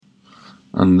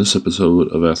On this episode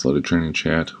of Athletic Training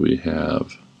Chat, we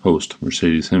have host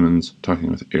Mercedes Himmons talking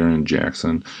with Aaron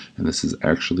Jackson, and this is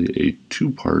actually a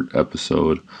two-part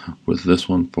episode, with this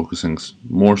one focusing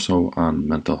more so on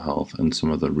mental health and some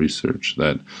of the research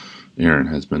that Aaron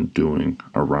has been doing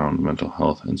around mental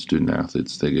health and student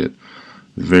athletes. They get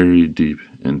very deep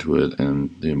into it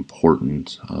and the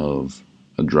importance of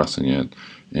addressing it,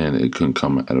 and it couldn't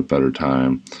come at a better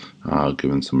time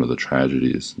given some of the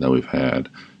tragedies that we've had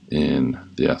in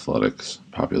the athletics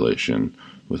population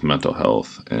with mental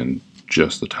health, and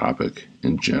just the topic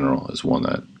in general is one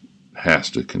that has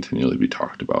to continually be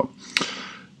talked about.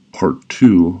 Part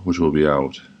 2, which will be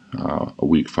out a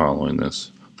week following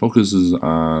this, focuses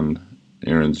on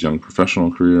Aaron's young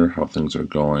professional career, how things are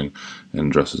going, and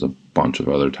addresses a bunch of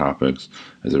other topics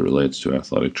as it relates to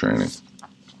athletic training.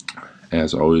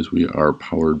 As always, we are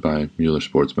powered by Mueller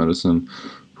Sports Medicine.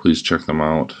 Please check them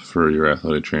out for your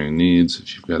athletic training needs.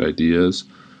 If you've got ideas,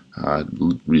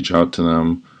 reach out to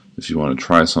them. If you want to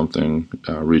try something,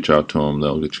 reach out to them.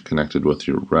 They'll get you connected with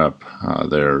your rep.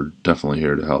 They're definitely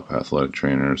here to help athletic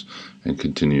trainers and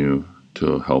continue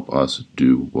to help us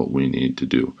do what we need to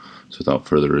do. So without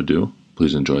further ado,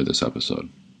 please enjoy this episode.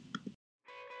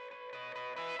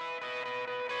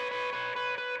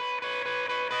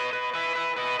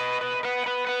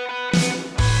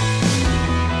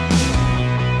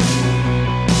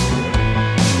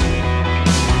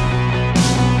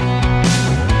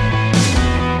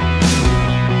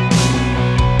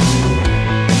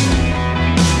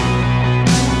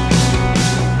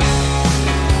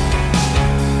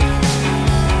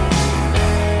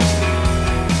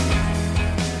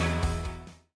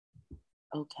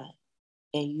 Okay.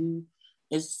 And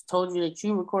it's told you that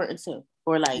you recording too,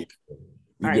 or like, You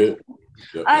all right, good?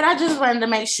 All right. I just wanted to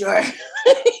make sure.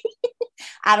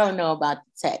 I don't know about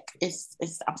the tech.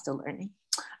 I'm still learning.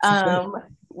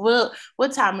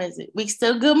 What time is it? We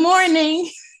still good morning.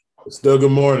 It's still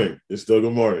good morning. It's still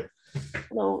good morning.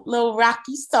 Little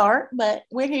rocky start, but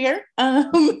we're here.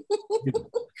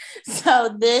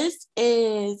 So this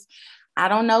is, I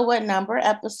don't know what number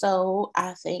episode.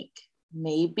 I think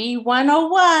maybe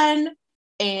 101.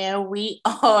 And we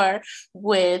are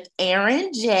with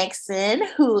Aaron Jackson,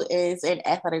 who is an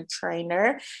athletic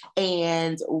trainer.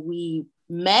 And we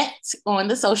met on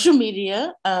the social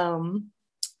media.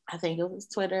 I think it was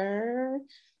Twitter,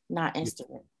 not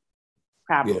Instagram,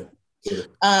 probably.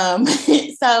 Yeah.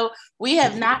 So we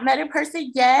have not met in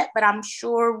person yet, but I'm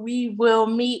sure we will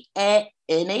meet at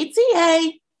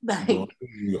NATA.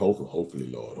 Hopefully,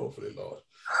 Lord.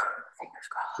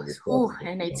 Fingers crossed. Ooh,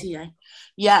 NATA.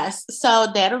 Yes. So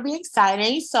that'll be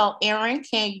exciting. So Aaron,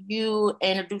 can you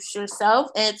introduce yourself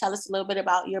and tell us a little bit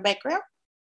about your background?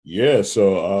 Yeah,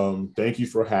 so thank you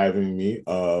for having me.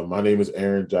 My name is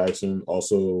Aaron Jackson.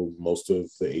 Also, most of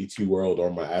the AT world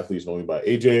or my athletes know me by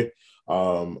AJ.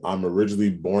 I'm originally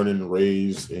born and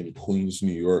raised in Queens,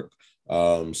 New York.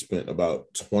 Spent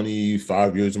about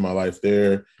 25 years of my life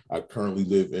there. I currently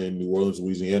live in New Orleans,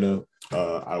 Louisiana.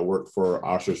 I work for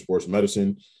Osher Sports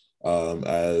Medicine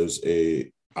as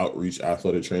a outreach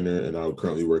athletic trainer, and I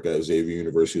currently work at Xavier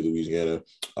University of Louisiana,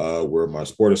 where my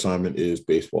sport assignment is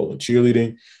baseball and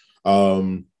cheerleading.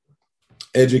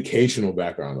 Educational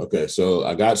background. Okay, so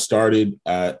I got started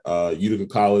at Utica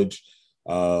College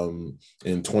in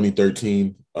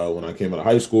 2013 when I came out of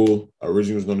high school. I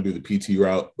originally was going to do the PT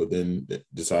route, but then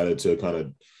decided to kind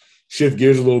of shift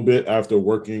gears a little bit after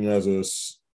working as a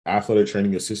athletic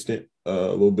training assistant a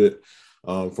little bit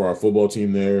for our football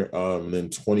team there. And then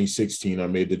 2016, I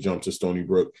made the jump to Stony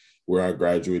Brook, where I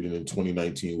graduated in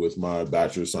 2019 with my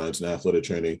Bachelor of Science in Athletic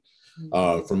Training.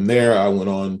 From there, I went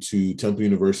on to Temple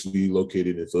University,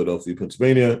 located in Philadelphia,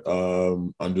 Pennsylvania,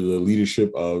 under the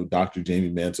leadership of Dr. Jamie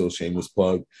Mantle, shameless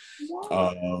plug.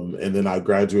 And then I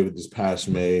graduated this past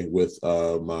May with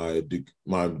my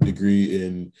degree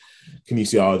in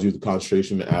kinesiology with a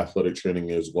concentration in athletic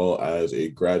training, as well as a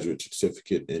graduate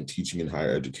certificate in teaching in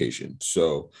higher education.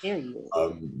 So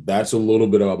that's a little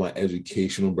bit about my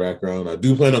educational background. I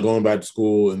do plan on going back to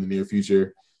school in the near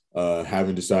future.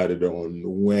 Haven't decided on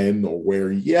when or where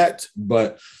yet,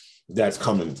 but that's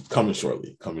coming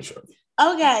shortly.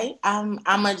 Okay. I'm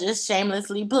gonna just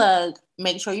shamelessly plug.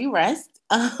 Make sure you rest.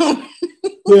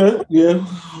 Yeah.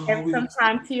 Have some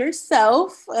time to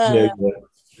yourself. Yeah.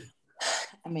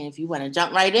 I mean, if you want to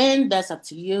jump right in, that's up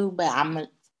to you. But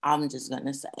I'm just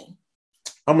gonna say,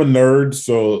 I'm a nerd,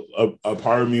 so a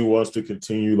part of me wants to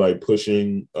continue like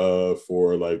pushing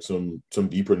for like some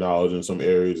deeper knowledge in some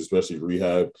areas, especially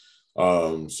rehab.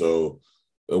 So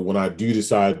when I do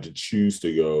decide to choose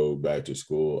to go back to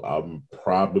school, I'm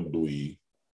probably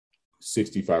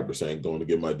 65% going to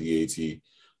get my DAT.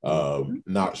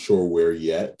 Not sure where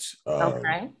yet.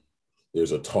 Okay.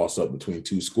 There's a toss up between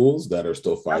two schools that are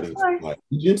still fighting for Okay. my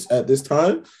allegiance at this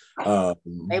time.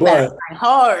 They better fight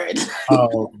hard.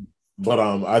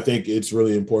 Um, I think it's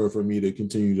really important for me to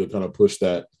continue to kind of push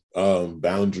that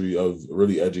boundary of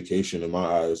really education in my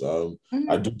eyes.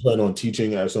 I do plan on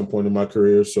teaching at some point in my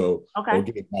career, so I'll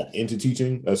get back into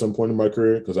teaching at some point in my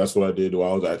career because that's what I did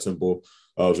while I was at Temple.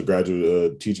 I was a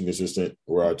graduate teaching assistant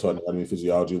where I taught anatomy and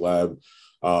physiology lab.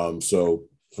 So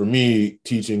for me,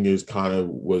 teaching is kind of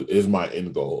what is my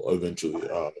end goal eventually,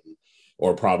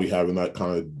 or probably having that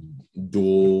kind of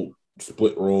dual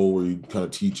split role where you kind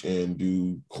of teach and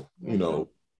do,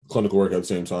 clinical work at the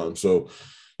same time. So,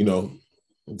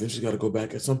 eventually got to go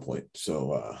back at some point.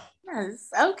 So, yes,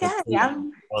 okay. got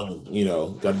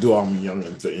to do all my young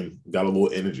and got a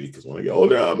little energy because when I get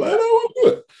older, I'm like, I don't want to do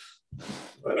it.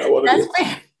 That's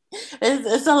fair.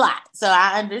 It's a lot, so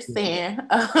I understand.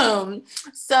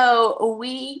 So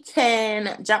we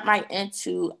can jump right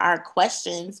into our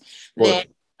questions that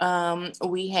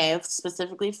we have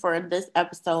specifically for this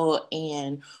episode,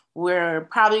 and we're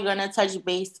probably going to touch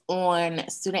base on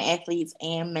student athletes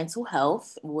and mental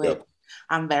health, which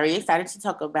I'm very excited to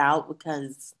talk about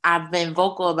because I've been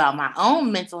vocal about my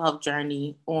own mental health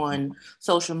journey on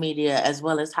social media, as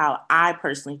well as how I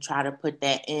personally try to put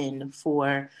that in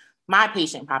for my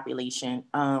patient population.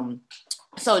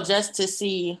 So just to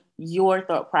see your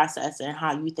thought process and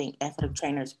how you think athletic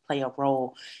trainers play a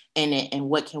role in it, and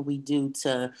what can we do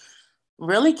to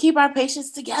really keep our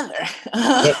patients together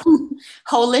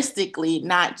holistically,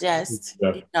 not just,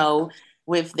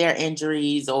 with their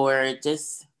injuries or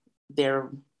just their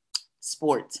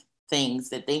sport things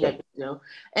that they have to do.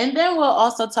 And then we'll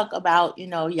also talk about,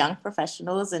 young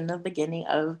professionals in the beginning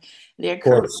of their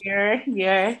career.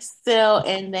 You're still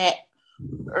in that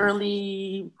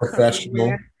early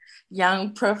career,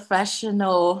 young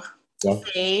professional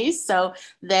phase. So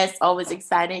that's always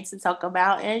exciting to talk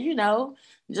about. And,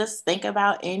 just think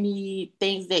about any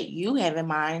things that you have in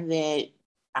mind that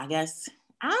I guess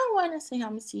I don't want to say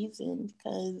I'm seasoned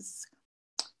because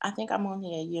I think I'm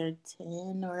only a year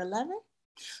 10 or 11.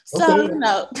 So,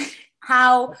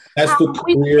 how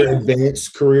career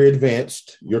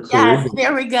advanced your career. Yes,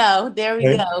 there we go. Still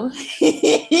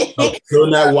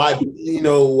in that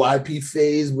YP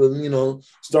phase, but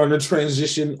starting to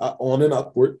transition on and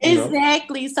upward.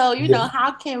 Exactly. So,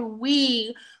 how can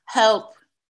we help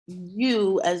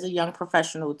you as a young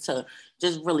professional to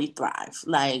just really thrive?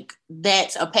 Like,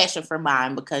 that's a passion for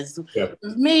mine because with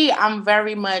me, I'm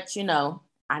very much,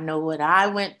 I know what I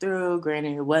went through.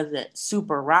 Granted, it wasn't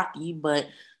super rocky, but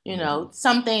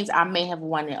some things I may have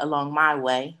wanted along my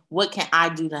way. What can I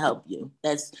do to help you?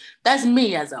 That's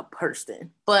me as a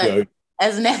person, but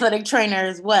as an athletic trainer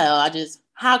as well,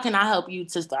 how can I help you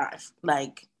to thrive?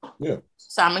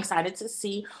 So I'm excited to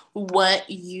see what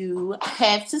you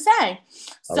have to say.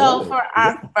 So for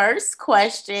our first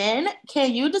question,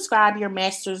 can you describe your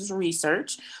master's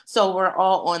research so we're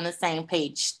all on the same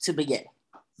page to begin?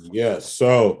 Yes.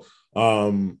 So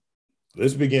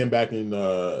this began back in,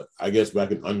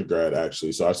 back in undergrad,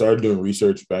 actually. So I started doing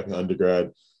research back in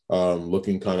undergrad,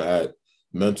 looking kind of at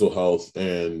mental health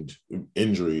and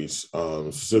injuries,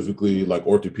 specifically like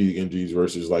orthopedic injuries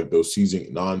versus like those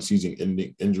non-season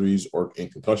ending injuries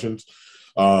and concussions.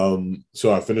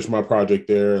 So I finished my project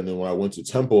there. And then when I went to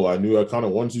Temple, I knew I kind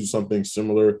of wanted to do something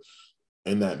similar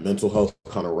in that mental health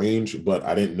kind of range, but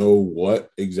I didn't know what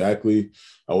exactly.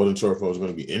 I wasn't sure if it was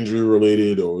going to be injury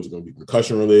related or it was going to be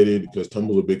concussion related because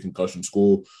Temple's a big concussion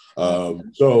school.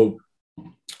 So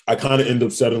I kind of end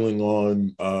up settling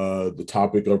on the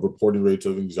topic of reporting rates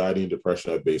of anxiety and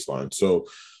depression at baseline. So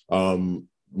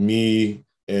me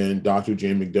and Dr.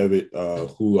 Jane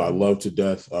McDevitt, who I love to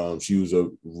death, she was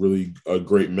a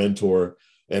great mentor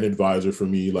and advisor for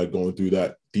me, like going through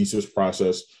that thesis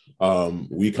process.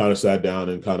 We kind of sat down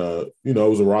and kind of, it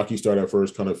was a rocky start at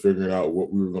first, kind of figuring out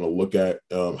what we were going to look at,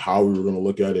 how we were going to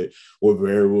look at it, what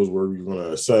variables were we going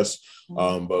to assess.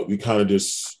 But we kind of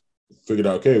just figured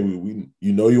out, okay,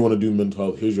 you want to do mental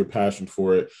health. Here's your passion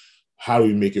for it. How do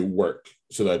we make it work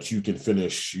so that you can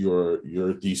finish your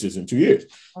thesis in 2 years?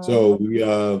 So we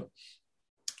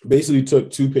basically took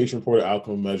 2 patient-reported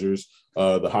outcome measures,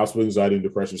 the hospital anxiety and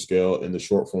depression scale and the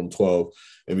short form 12.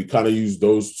 And we kind of used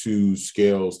those 2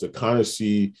 scales to kind of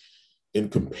see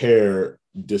and compare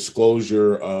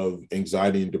disclosure of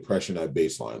anxiety and depression at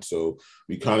baseline. So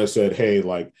we kind of said, hey,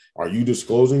 like, are you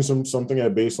disclosing something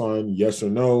at baseline? Yes or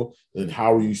no? And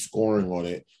how are you scoring on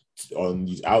it, on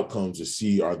these outcomes to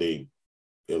see, are they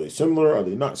similar? Are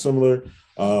they not similar?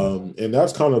 And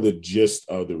that's kind of the gist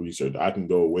of the research. I can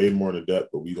go way more into depth,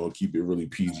 but we're going to keep it really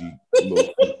PG.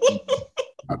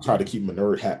 I try to keep my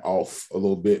nerd hat off a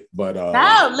little bit, but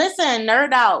no, listen,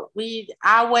 nerd out.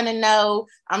 I want to know.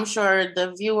 I'm sure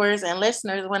the viewers and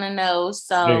listeners want to know.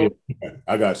 So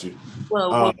I got you.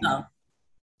 We'll go.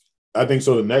 I think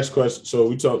so. The next question. So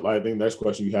we talked. I think the next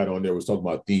question you had on there was talking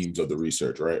about themes of the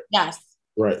research, right? Yes.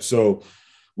 Right. So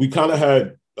we kind of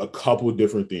had a couple of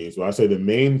different themes. But I say the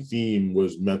main theme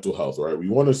was mental health, right? We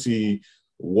want to see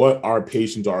what our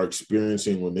patients are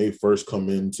experiencing when they first come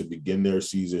in to begin their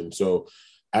season. So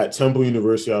at Temple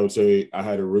University, I would say I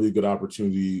had a really good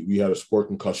opportunity. We had a sport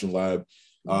concussion lab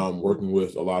working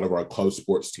with a lot of our club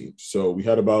sports teams. So we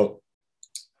had about,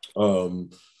 I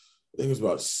think it was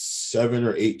about 7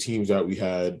 or 8 teams that we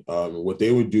had. What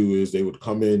they would do is they would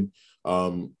come in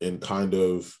and kind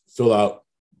of fill out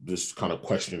this kind of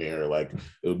questionnaire. Like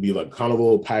it would be like kind of a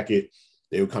little packet.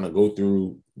 They would kind of go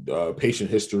through patient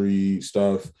history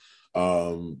stuff,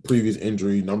 previous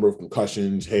injury, number of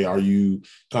concussions. Hey, do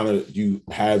you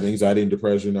have anxiety and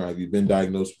depression, or have you been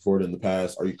diagnosed before it in the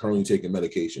past? Are you currently taking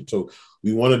medication? So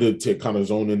we wanted to kind of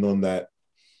zone in on that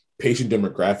patient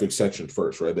demographic section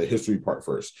first, right? The history part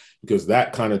first, because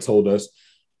that kind of told us,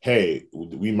 hey,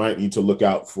 we might need to look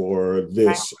out for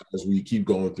this as we keep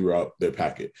going throughout their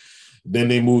packet. Then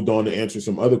they moved on to answer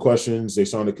some other questions. They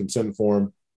signed a consent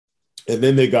form. And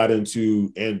then they got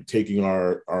into taking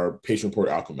our patient report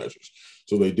outcome measures.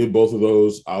 So they did both of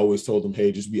those. I always told them,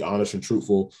 hey, just be honest and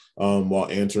truthful while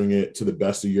answering it to the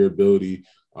best of your ability.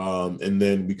 And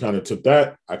then we kind of took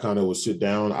that. I kind of would sit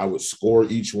down. I would score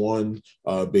each one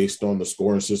based on the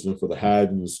scoring system for the HAD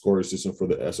and the scoring system for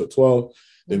the SO12.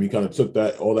 Then we kind of took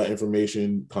all that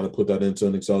information, kind of put that into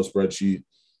an Excel spreadsheet,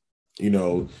 ran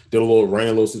a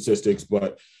little statistics,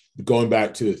 but going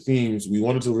back to the themes, we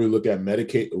wanted to really look at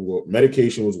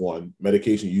medication was one,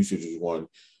 medication usage was one,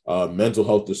 mental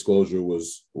health disclosure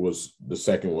was the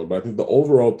second one. But I think the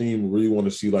overall theme, we really want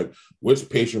to see like which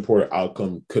patient reported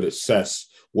outcome could assess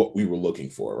what we were looking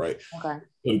for, right? Okay.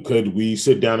 Could we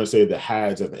sit down and say the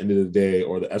HADS at the end of the day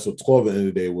or the SO12 at the end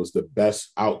of the day was the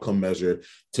best outcome measure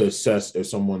to assess if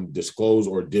someone disclosed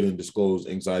or didn't disclose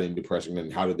anxiety and depression,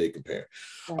 and how did they compare?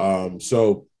 Okay.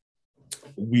 So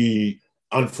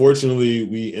unfortunately,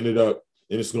 we ended up,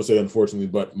 and it's going to say unfortunately,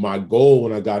 but my goal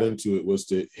when I got into it was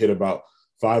to hit about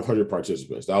 500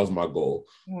 participants. That was my goal.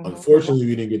 Mm-hmm. Unfortunately,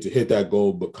 we didn't get to hit that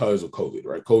goal because of COVID,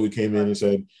 right? COVID came in and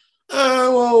said,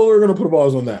 well, we're going to put a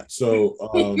pause on that. So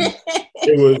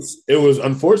it was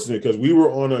unfortunate because we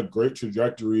were on a great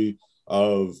trajectory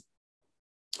of,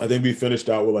 I think we finished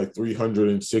out with like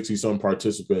 360 some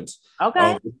participants.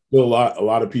 Okay. Still a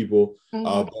lot of people. Mm-hmm.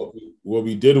 But what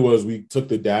we did was we took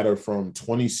the data from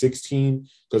 2016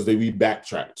 because we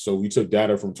backtracked. So we took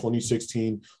data from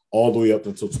 2016 all the way up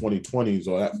until 2020.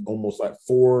 So that almost like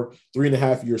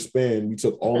 3.5 year span, we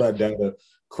took all that data,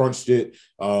 crunched it,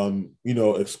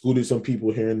 excluded some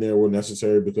people here and there where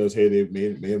necessary because, hey, they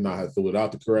may have not have filled it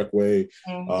out the correct way.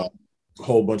 Mm-hmm. A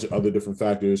whole bunch of other different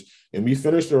factors. And we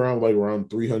finished around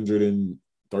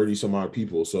 330 some odd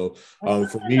people. So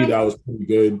for me, that was pretty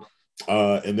good.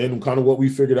 And then kind of what we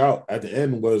figured out at the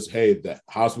end was, hey, the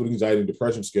hospital anxiety and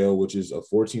depression scale, which is a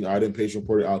 14-item patient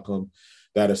reported outcome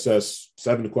that assess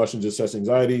 7 questions assess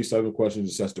anxiety, 7 questions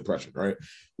assess depression, right?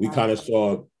 We kind of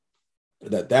saw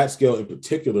that scale in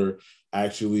particular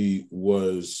actually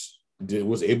was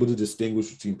able to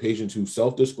distinguish between patients who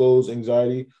self-disclose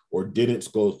anxiety or didn't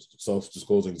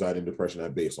self-disclose anxiety and depression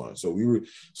at baseline.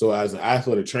 So as an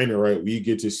athletic trainer, right, we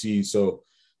get to see, so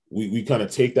we kind of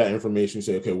take that information and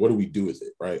say, okay, what do we do with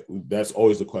it, right? That's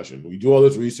always the question. We do all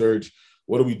this research.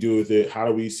 What do we do with it? How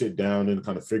do we sit down and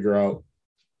kind of figure out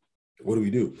what do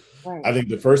we do? Right. I think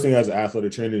the first thing as an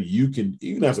athletic trainer, you can,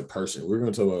 even as a person, we're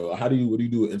going to talk about what do you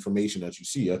do with information that you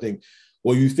see? I think,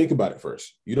 well, you think about it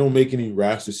first. You don't make any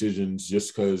rash decisions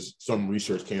just because some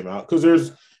research came out, because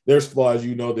there's flaws,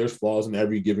 there's flaws in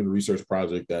every given research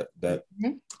project that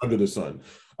mm-hmm. under the sun.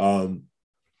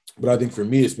 But I think for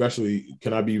me, especially,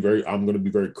 I'm going to be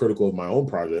very critical of my own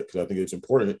project because I think it's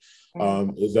important,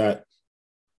 is that,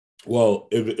 well,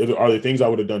 if are there things I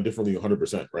would have done differently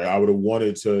 100%, right? I would have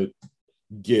wanted to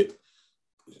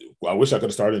I wish I could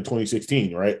have started in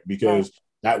 2016, right? Because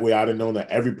that way I'd have known that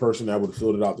every person that would have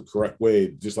filled it out the correct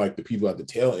way, just like the people at the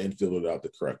tail end filled it out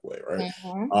the correct way, right?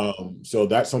 Mm-hmm. So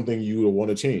that's something you would want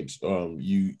to change.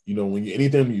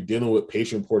 Anytime you're dealing with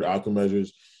patient reported outcome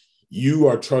measures, you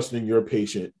are trusting your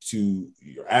patient to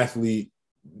your athlete,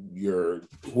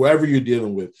 whoever you're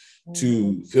dealing with, mm-hmm.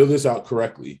 to fill this out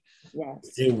correctly.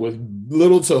 Yes. And with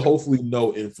little to hopefully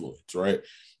no influence, right?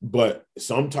 But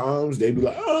sometimes they be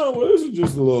like, oh, well, this is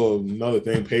just another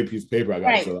thing, piece of paper I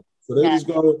got to fill out. So they just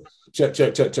go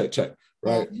check.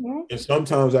 right? And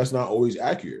sometimes that's not always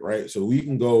accurate, right? So we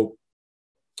can go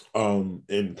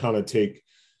and kind of take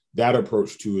that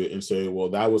approach to it and say, well,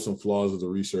 that was some flaws of the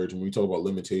research. And we talk about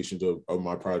limitations of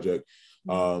my project.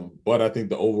 But I think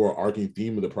the overarching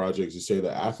theme of the project is to say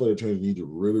that athletic trainers need to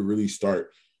really, really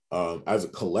start as a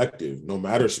collective, no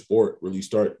matter sport, really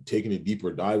start taking a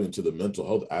deeper dive into the mental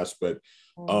health aspect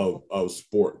of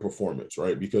sport performance,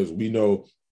 right? Because we know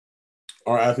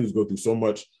our athletes go through so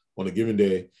much on a given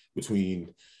day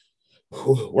between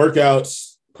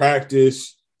workouts,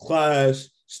 practice, class,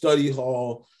 study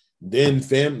hall, then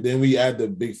we add the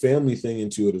big family thing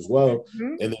into it as well.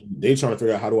 And then they trying to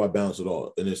figure out, how do I balance it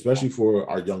all? And especially for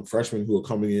our young freshmen who are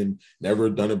coming in, never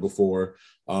done it before,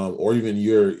 or even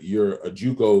you're a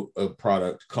JUCO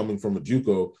product coming from a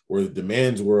JUCO where the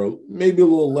demands were maybe a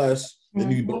little less. Then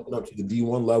you bump up to the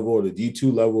D1 level or the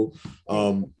D2 level.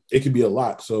 It could be a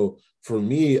lot. So for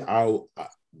me,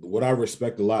 what I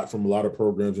respect a lot from a lot of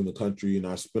programs in the country, and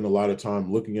I spend a lot of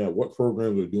time looking at what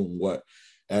programs are doing what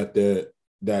at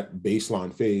that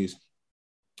baseline phase.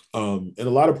 And a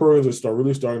lot of programs are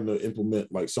really starting to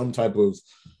implement like some type of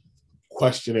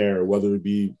questionnaire, whether it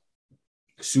be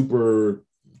super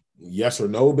yes or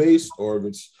no based, or if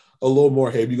it's a little more,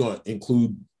 hey, we're going to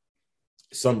include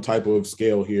some type of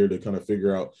scale here to kind of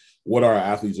figure out what our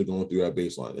athletes are going through at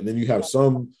baseline. And then you have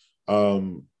some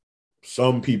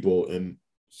people in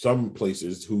some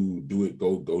places who do it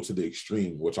go to the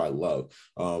extreme, which I love.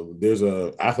 There's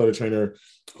a athletic trainer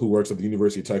who works at the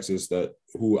University of Texas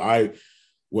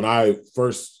when I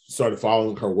first started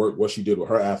following her work, what she did with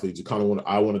her athletes,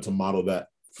 I wanted to model that.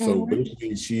 So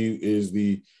basically, she is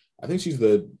I think she's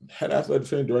the head athletic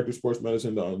trainer, director of sports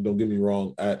medicine. Don't get me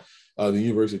wrong, at the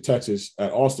University of Texas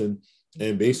at Austin,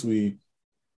 and basically,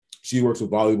 she works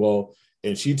with volleyball,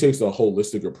 and she takes a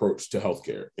holistic approach to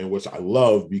healthcare, and which I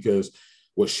love, because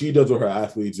what she does with her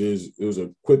athletes is, it was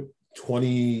a quick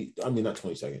 2-minute and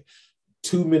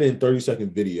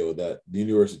 30-second video that the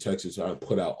University of Texas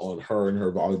put out on her and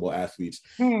her volleyball athletes,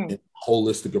 and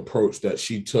holistic approach that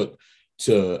she took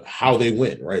to how they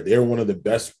win, right? They're one of the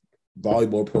best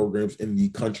volleyball programs in the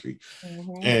country.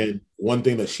 And one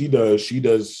thing that she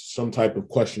does some type of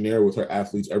questionnaire with her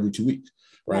athletes every 2 weeks,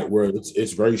 right? Where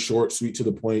it's very short, sweet, to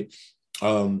the point.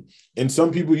 And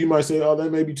some people, you might say, oh,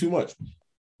 that may be too much.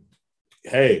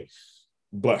 Hey,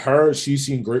 but she's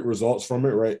seen great results from it,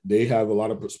 right? They have a lot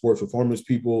of sports performance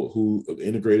people who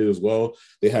integrated as well.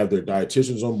 They have their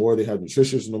dietitians on board. They have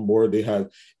nutritionists on board. And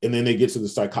then they get to the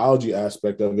psychology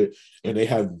aspect of it, and they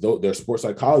have their sports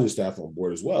psychology staff on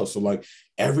board as well. So like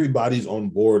everybody's on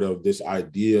board of this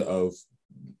idea of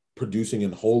producing a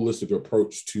holistic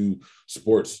approach to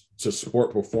sport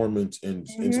performance and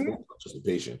sport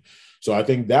participation. So I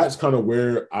think that's kind of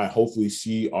where I hopefully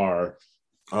see our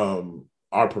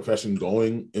profession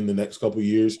going in the next couple of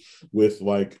years, with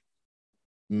like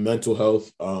mental health,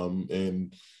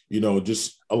 and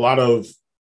just a lot of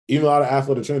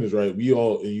athletic trainers, right? We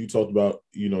all, and you talked about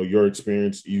your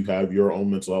experience, you have your own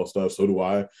mental health stuff, so do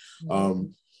I.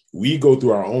 We go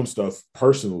through our own stuff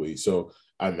personally, so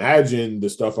I imagine the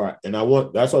stuff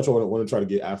that's what I want to try to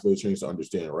get athletic trainers to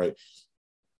understand, right?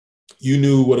 You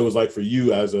knew what it was like for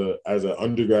you as an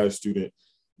undergrad student,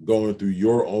 going through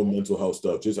your own mental health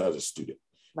stuff just as a student,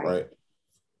 right?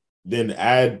 Then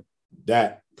add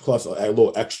that plus a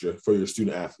little extra for your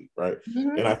student athlete, right?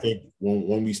 And I think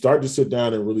when we start to sit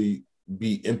down and really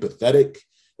be empathetic,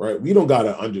 right? We ain't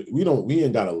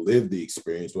gotta live the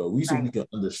experience, but we can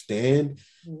understand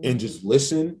and just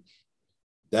listen.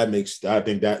 I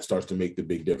think that starts to make the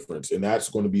big difference, and that's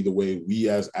going to be the way we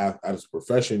as a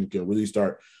profession can really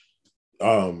start,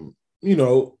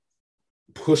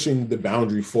 pushing the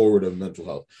boundary forward of mental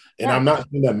health. And I'm not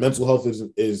saying that mental health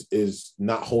is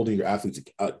not holding your athletes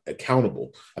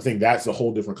accountable. I think that's a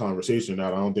whole different conversation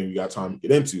that I don't think we got time to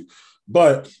get into.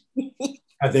 But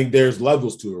I think there's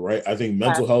levels to it, right? I think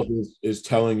mental health is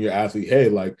telling your athlete, hey,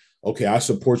 like, okay, I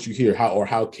support you here.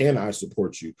 How can I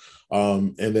support you?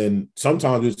 And then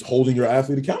sometimes it's holding your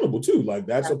athlete accountable too. Like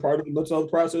that's a part of the mental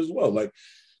health process as well. Like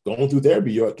going through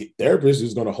therapy, your therapist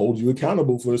is going to hold you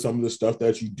accountable for some of the stuff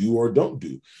that you do or don't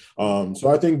do. So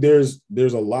I think there's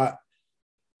a lot,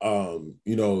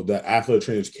 that athletic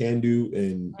trainers can do.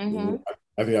 And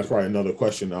I think that's probably another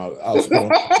question I'll explore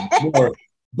more.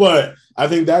 But I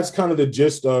think that's kind of the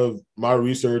gist of my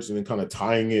research, and then kind of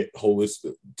tying it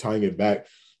back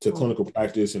to clinical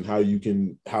practice, and how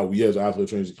we as athletic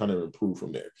trainers kind of improve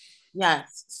from there.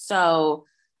 Yes. So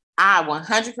I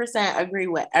 100% agree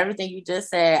with everything you just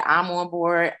said. I'm on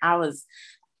board. I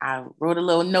wrote a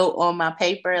little note on my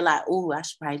paper, like, oh, I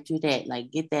should probably do that,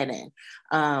 like get that in.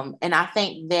 And I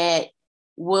think that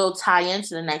will tie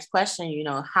into the next question. You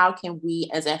know, how can we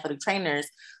as athletic trainers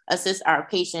assist our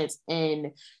patients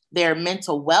in their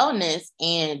mental wellness?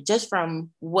 And just from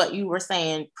what you were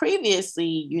saying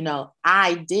previously, you know,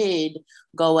 I did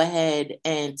go ahead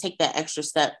and take that extra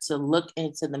step to look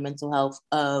into the mental health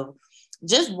of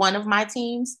just one of my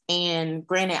teams. And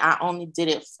granted, I only did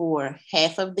it for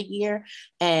half of the year.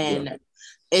 And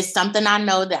it's something I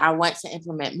know that I want to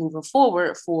implement moving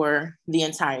forward for the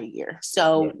entire year.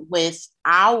 So with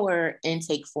our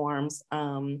intake forms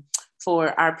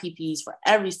for our PPs for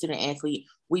every student athlete,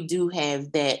 we do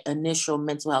have that initial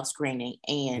mental health screening.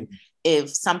 And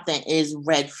if something is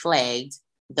red flagged,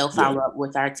 they'll follow up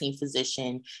with our team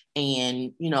physician,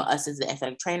 and, you know, us as the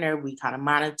athletic trainer, we kind of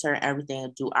monitor everything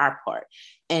and do our part.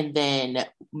 And then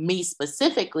me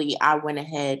specifically, I went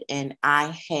ahead and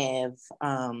I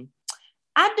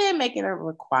did make it a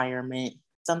requirement.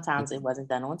 Sometimes it wasn't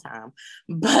done on time,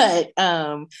 but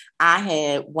I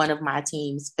had one of my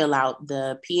teams fill out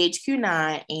the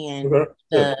PHQ-9 and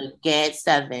the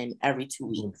GAD-7 every 2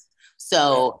 weeks.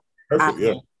 So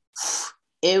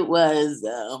it was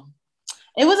a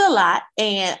lot.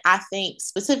 And I think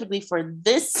specifically for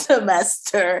this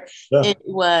semester, it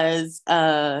was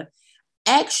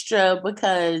extra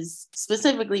because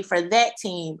specifically for that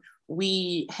team,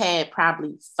 we had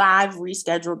probably 5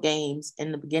 rescheduled games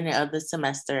in the beginning of the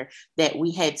semester that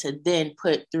we had to then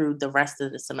put through the rest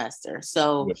of the semester.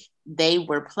 So they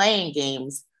were playing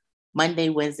games Monday,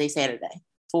 Wednesday, Saturday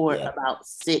for about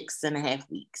 6.5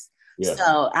 weeks.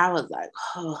 So I was like,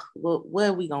 oh, what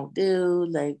are we gonna do?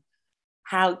 Like,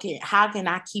 how can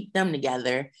I keep them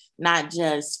together? Not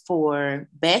just for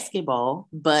basketball,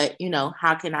 but, you know,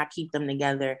 how can I keep them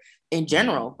together in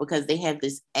general? Because they have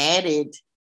this added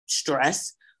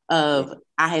stress of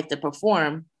I have to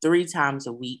perform 3 times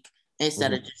a week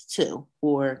instead of just 2,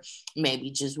 or maybe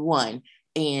just 1,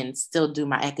 and still do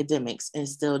my academics and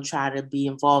still try to be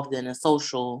involved in a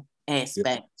social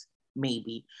aspect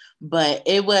maybe. But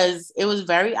it was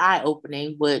very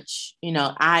eye-opening, which, you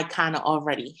know, I kind of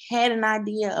already had an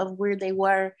idea of where they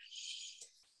were.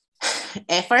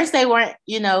 At first they weren't,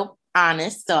 you know,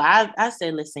 honest. So I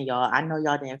said, listen, y'all, I know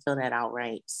y'all didn't fill that out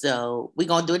right, so we're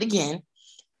gonna do it again.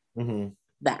 The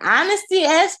honesty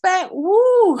aspect,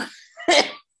 woo.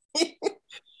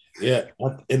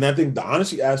 And I think the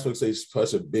honesty aspect is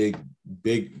such a big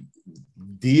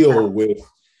deal with,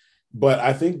 but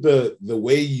I think the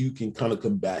way you can kind of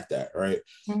combat that, right?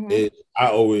 I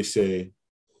always say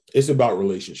it's about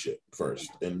relationship first.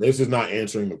 And this is not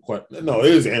answering the question. No,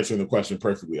 it is answering the question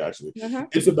perfectly, actually.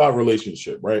 It's about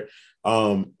relationship, right?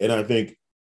 And I think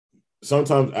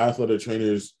sometimes athletic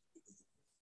trainers,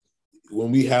 when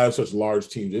we have such large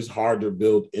teams, it's hard to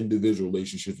build individual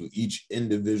relationships with each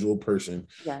individual person,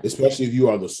 especially if you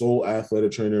are the sole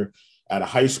athletic trainer at a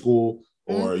high school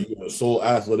or you're the sole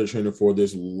athletic trainer for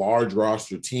this large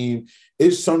roster team.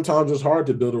 It's hard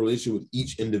to build a relationship with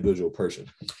each individual person.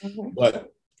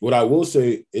 But what I will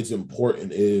say it's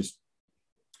important is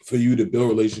for you to build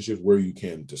relationships where you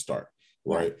can to start,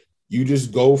 right? You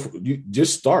just you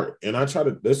just start. And that's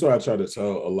what I try to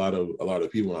tell a lot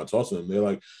of people when I talk to them. They're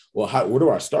like, well, where do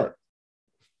I start?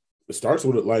 It starts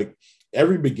with like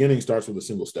every beginning starts with a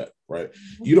single step, right?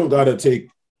 You don't got to take,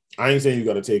 I ain't saying you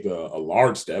got to take a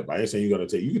large step. I ain't saying you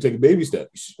can take a baby step.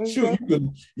 Sure,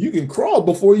 you can crawl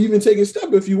before you even take a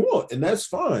step if you want, and that's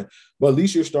fine. But at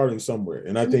least you're starting somewhere.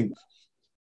 And I think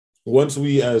once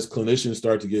we as clinicians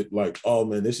start to get like, oh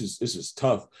man, this is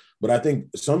tough. But I think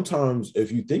sometimes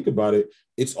if you think about it,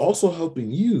 it's also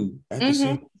helping you at the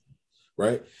same time,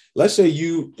 right? Let's say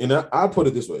and I put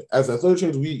it this way, as athletic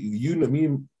trainers, me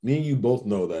and you both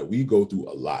know that we go through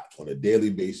a lot on a daily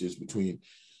basis between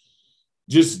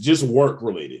just work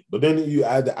related. But then you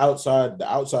add the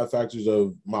outside factors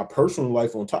of my personal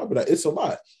life on top of that, it's a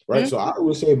lot, right? So I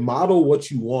would say model what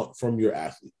you want from your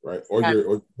athlete, right? Or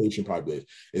your patient population.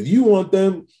 If you want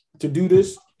them to do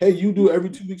this, hey, you do it every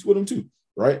 2 weeks with them too,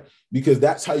 right? Because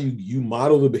that's how you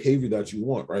model the behavior that you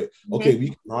want, right? Okay, we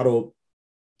can model,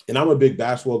 and I'm a big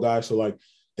basketball guy, so like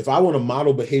if I want to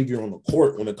model behavior on the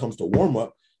court when it comes to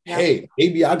warm-up, hey,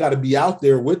 maybe I got to be out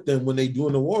there with them when they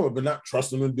doing the warm-up, but not trust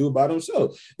them to do it by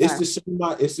themselves. It's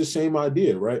the same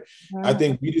idea, right? I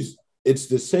think it's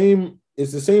the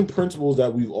same principles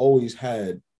that we've always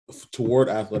had toward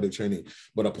athletic training,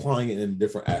 but applying it in a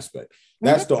different aspect.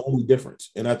 That's the only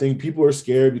difference. And I think people are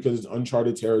scared because it's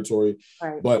uncharted territory.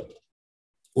 Right. But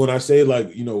when I say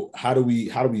like, you know, how do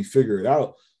we figure it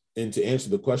out? And to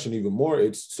answer the question even more,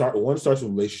 one starts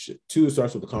with relationship. 2, it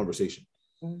starts with the conversation,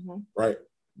 right?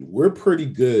 We're pretty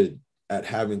good at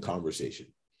having conversation.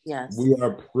 Yes, we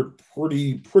are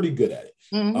pretty good at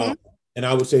it. And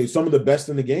I would say some of the best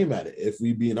in the game at it. If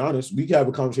we being honest, we can have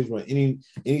a conversation about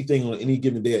anything on any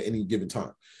given day at any given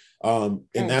time. And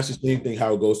that's the same thing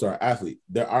how it goes to our athlete.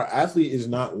 Our athlete is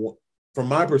not, from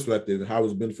my perspective, how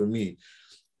it's been for me,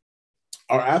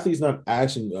 our athlete's not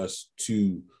asking us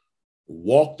to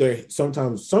walk their,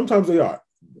 sometimes they are,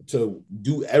 to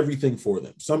do everything for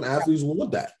them. Some athletes will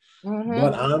want that.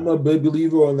 But I'm a big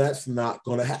believer on that's not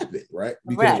going to happen, right?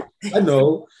 Because I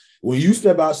know when you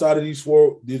step outside of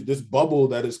this bubble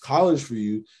that is college for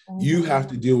you, you have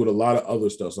to deal with a lot of other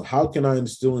stuff. So how can I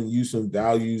instill in you some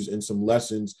values and some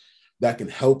lessons that can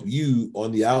help you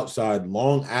on the outside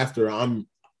long after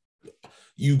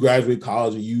you graduate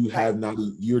college and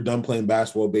you're done playing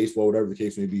basketball, baseball, whatever the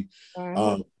case may be.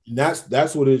 And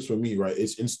that's what it is for me, right?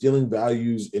 It's instilling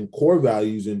values and core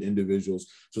values in individuals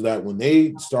so that when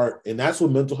they start, and that's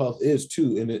what mental health is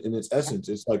too, in its essence.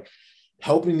 It's like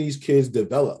helping these kids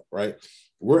develop, right?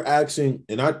 We're asking,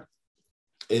 and like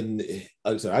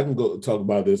I said, I can go talk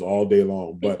about this all day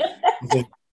long, but I think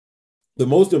the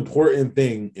most important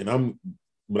thing,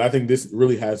 but I think this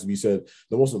really has to be said,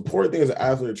 the most important thing as an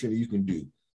athlete trainer you can do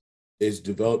is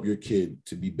develop your kid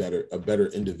to be a better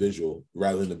individual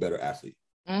rather than a better athlete.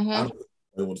 I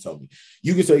don't want to tell me.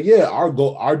 You can say, yeah,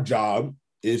 our job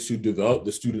is to develop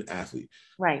the student athlete.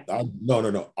 Right.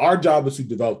 No. Our job is to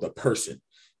develop the person.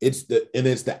 It's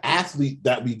the athlete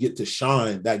that we get to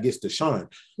shine, that gets to shine.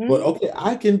 But okay,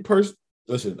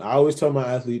 listen, I always tell my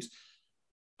athletes,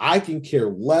 I can care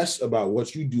less about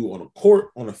what you do on a court,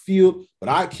 on a field, but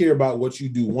I care about what you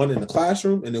do, one in the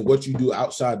classroom and then what you do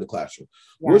outside the classroom.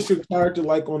 Yeah. What's your character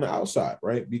like on the outside,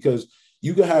 right? Because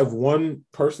you can have one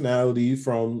personality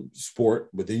from sport,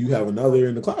 but then you have another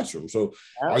in the classroom. So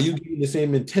are you giving the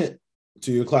same intent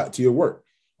to your work?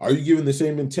 Are you giving the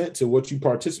same intent to what you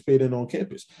participate in on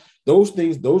campus? Those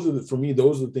things, for me,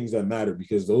 those are the things that matter,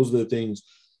 because those are the things,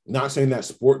 not saying that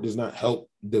sport does not help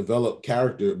develop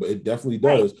character, but it definitely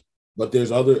does. Right. But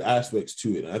there's other aspects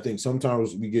to it. And I think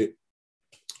sometimes we get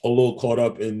a little caught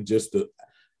up in just the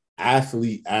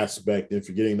athlete aspect and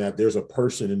forgetting that there's a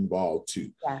person involved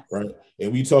too. Yes. Right.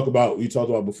 And we talked about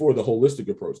before the holistic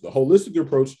approach. The holistic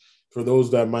approach, for those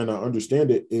that might not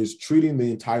understand it, is treating the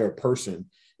entire person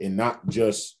and not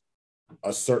just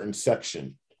a certain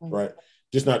section, right?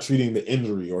 Just not treating the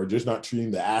injury or just not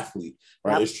treating the athlete,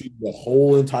 right? Yep. It's treating the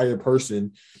whole entire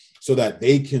person so that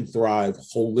they can thrive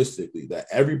holistically, that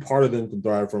every part of them can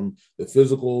thrive, from the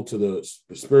physical to the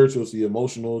spiritual to the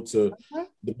emotional to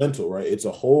the mental, right? It's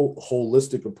a whole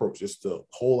holistic approach. It's the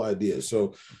whole idea.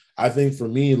 So I think for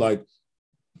me, like,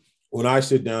 when I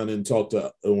sit down and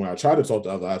when I try to talk to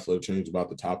other athletic trainers about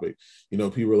the topic,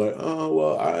 people are like, oh,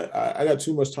 well, I got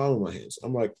too much time on my hands.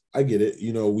 I'm like, I get it.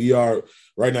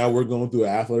 Right now we're going through an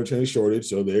athletic training shortage.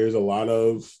 So there's a lot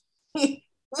of,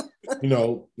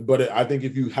 but I think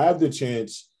if you have the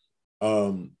chance,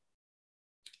 and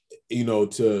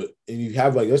you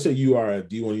have, like, let's say you are at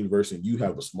D1 University and you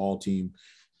have a small team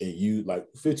and you like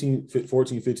 15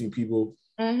 people,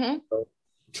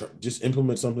 just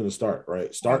implement something to start,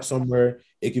 right? Start somewhere.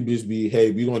 It can just be,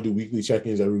 hey, we're going to do weekly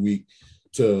check-ins every week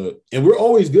and we're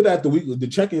always good at the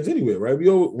check-ins anyway, right?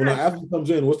 When our athlete comes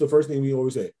in, what's the first thing we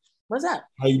always say? What's up?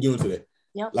 How you doing today?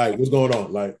 Yep. Like, what's going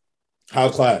on? Like,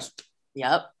 how's class?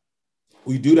 Yep.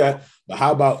 We do that, but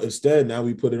how about instead now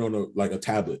we put it on a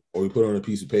tablet, or we put it on a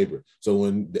piece of paper. So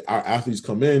when our athletes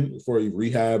come in for a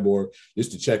rehab or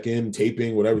just to check in,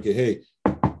 taping, whatever, hey,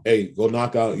 go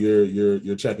knock out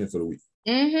your check-in for the week.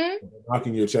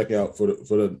 Knocking your check out for this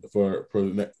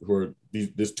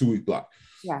 2-week block.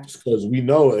 Yeah, because we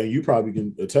know, and you probably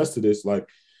can attest to this, like,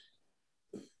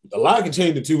 a lot can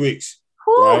change in 2 weeks.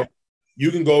 Whew. Right? You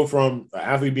can go from an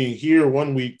athlete being here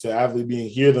 1 week to athlete being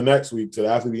here the next week to the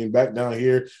athlete being back down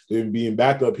here to being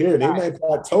back up here, and they might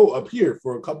plateau up here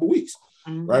for a couple weeks.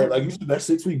 Right? Like you said, that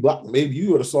 6-week block, maybe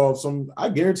you would have solved some. I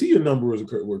guarantee your numbers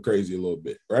were crazy a little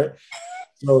bit, right?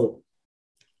 So.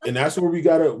 And that's where we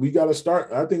gotta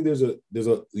start. I think there's a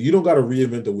you don't gotta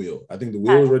reinvent the wheel. I think the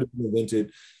wheel is ready to be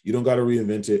invented. You don't gotta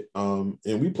reinvent it. And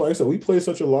we play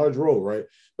such a large role, right?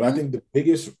 But I think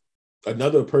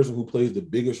another person who plays the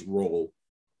biggest role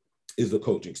is the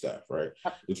coaching staff, right?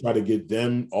 To try to get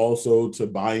them also to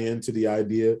buy into the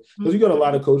idea, because you got a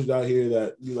lot of coaches out here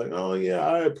that you're like, oh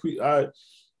yeah,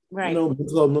 right,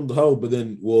 mental health, but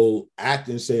then will act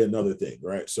and say another thing,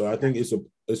 right? So I think it's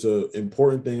a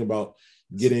important thing about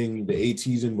getting the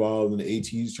ATs involved, and the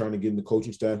ATs trying to get the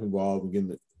coaching staff involved, and getting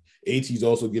the ATs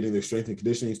also getting their strength and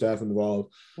conditioning staff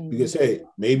involved. Because, hey,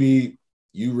 maybe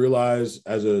you realize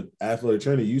as an athletic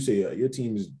trainer, you say, your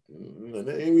team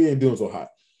we ain't doing so hot.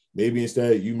 maybe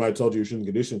instead you might talk to your strength and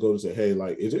conditioning coach and say, hey,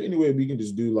 like, is there any way we can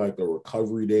just do like a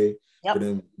recovery day for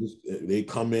them? They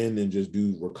come in and just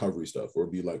do recovery stuff, or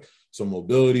be like some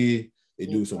mobility. They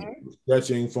do some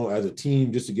stretching as a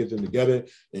team just to get them together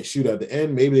and shoot at the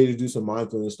end. Maybe they just do some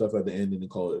mindfulness stuff at the end and then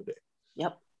call it a day.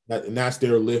 Yep. And that's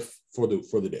their lift for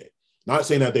the day. Not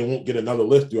saying that they won't get another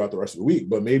lift throughout the rest of the week,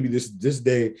 but maybe this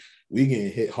day we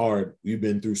getting hit hard. We've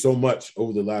been through so much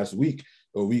over the last week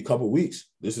or couple of weeks.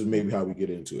 This is maybe how we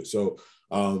get into it. So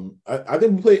I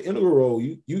think we play an integral role.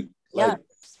 You like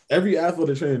every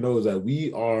athletic trainer knows that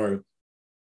we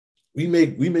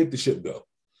make the ship go.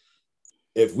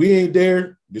 If we ain't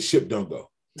there, the ship don't go.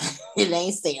 It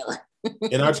ain't sailing.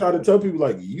 And I try to tell people,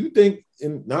 like, you think,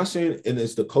 and not saying, and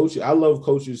it's the coach. I love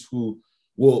coaches who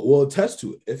will attest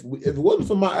to it. If it wasn't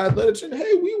for my athletic trainer,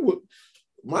 hey,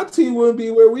 my team wouldn't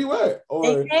be where we were.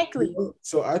 Exactly. You know,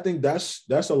 so I think that's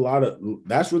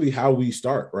really how we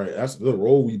start, right? That's the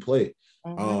role we play.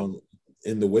 And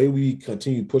the way we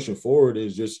continue pushing forward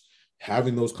is just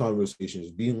having those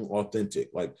conversations, being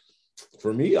authentic. Like,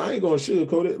 for me, I ain't gonna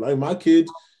sugarcoat it. Like, my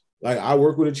kids, like, I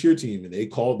work with a cheer team, and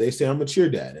they say I'm a cheer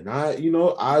dad, and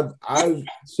I've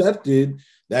accepted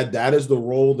that is the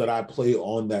role that I play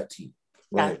on that team,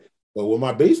 right? Yeah. But with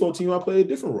my baseball team, I play a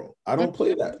different role. I don't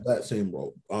play that same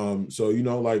role. So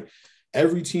like,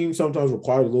 every team sometimes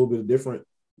requires a little bit of different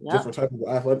type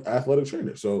of athletic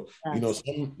trainer. So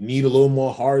some need a little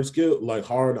more hard skill, like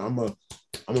hard. I'm a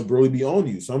really be on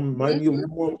you. Some might need a little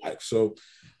more relaxed. So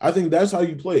I think that's how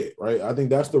you play it, right? I think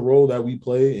that's the role that we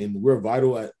play, and we're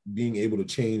vital at being able to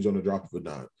change on the drop of a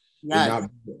dime,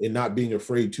 and not being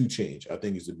afraid to change. I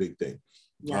think is a big thing.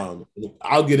 Yeah.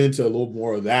 I'll get into a little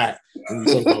more of that when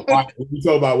we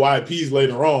talk about YPs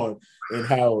later on, and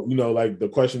how, like the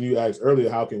question you asked earlier,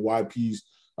 how can YPs,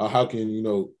 how can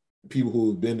people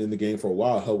who have been in the game for a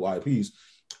while help YPs?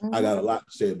 I got a lot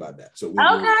to say about that. So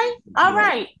all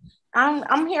right.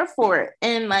 I'm here for it.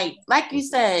 And like you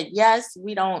said, yes,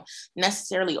 we don't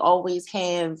necessarily always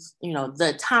have,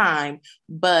 the time,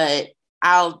 but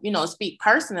I'll, speak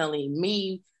personally,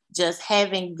 me just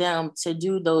having them to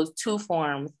do those 2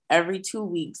 forms every 2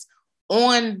 weeks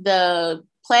on the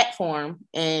platform.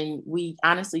 And we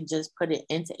honestly just put it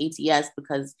into ATS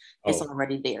because it's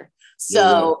already there.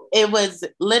 So it was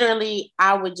literally,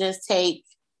 I would just take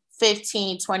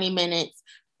 15-20 minutes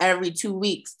every 2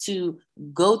 weeks to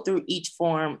go through each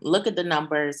form, look at the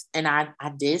numbers. And I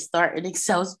did start an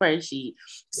Excel spreadsheet.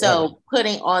 So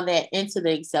putting all that into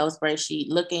the Excel spreadsheet,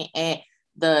 looking at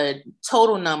the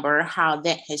total number, how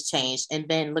that has changed, and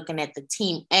then looking at the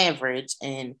team average.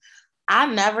 And I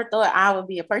never thought I would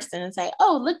be a person and say,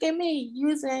 oh, look at me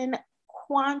using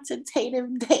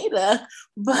quantitative data.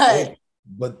 But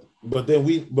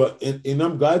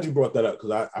I'm glad you brought that up,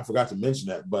 because I forgot to mention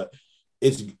that, but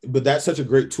that's such a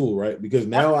great tool, right? Because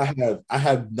now I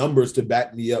have numbers to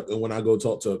back me up, and when I go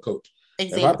talk to a coach,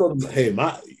 exactly. If I told them, hey,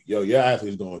 your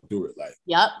athlete's going through it, like,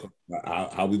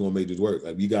 how we gonna make this work?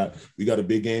 Like, we got a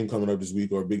big game coming up this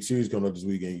week, or a big series coming up this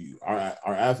week, and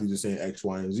our athletes are saying X,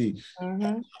 Y, and Z.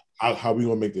 How we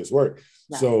gonna make this work?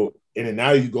 Yeah. So, and then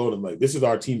now you go to, like, this is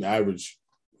our team average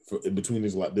for in between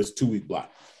this 2 week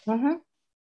block.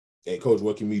 Hey, coach,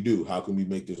 what can we do? How can we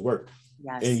make this work?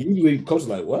 Yes. And usually coaches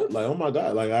are like, what? Like, oh my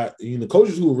God. Like,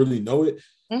 coaches who really know it,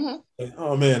 like,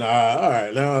 oh man, all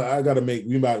right, now I gotta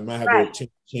we might have to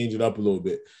change it up a little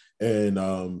bit.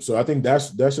 And so I think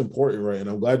that's important, right? And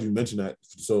I'm glad you mentioned that,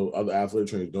 so other athletic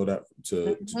trainers know that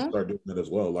to start doing that as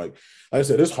well. Like I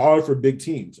said, it's hard for big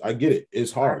teams. I get it.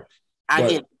 It's hard. I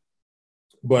get it.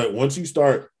 But once you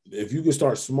start, if you can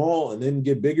start small and then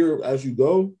get bigger as you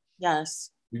go,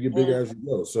 you get bigger as you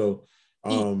go. So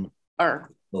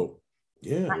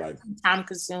like time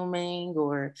consuming,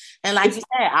 and like you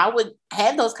said, I would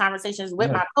have those conversations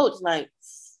with my coach, like,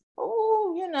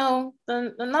 oh,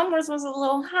 the numbers was a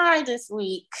little high this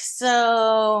week,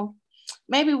 so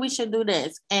maybe we should do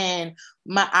this. And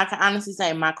I can honestly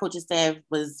say my coaching staff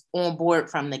was on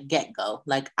board from the get-go.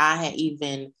 Like, I had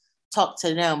even talked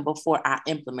to them before I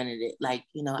implemented it. Like,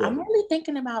 I'm really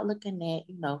thinking about looking at,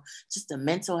 just the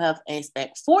mental health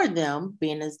aspect for them,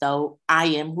 being as though I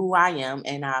am who I am.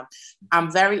 And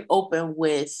I'm very open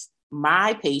with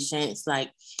my patients,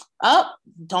 like,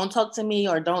 don't talk to me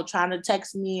or don't try to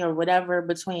text me or whatever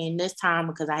between this time,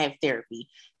 because I have therapy.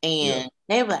 And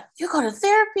they were like, you go to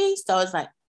therapy? So it's like,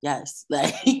 yes,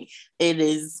 like it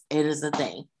is a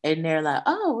thing. And they're like,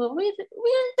 oh, well, we didn't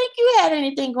think you had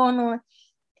anything going on.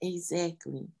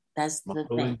 Exactly. That's the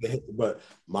thing. But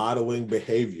modeling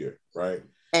behavior, right?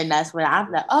 And that's when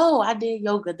I'm like, oh, I did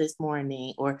yoga this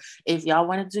morning. Or if y'all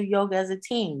want to do yoga as a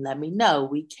team, let me know.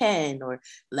 We can. Or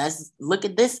let's look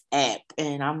at this app.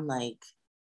 And I'm like,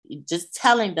 just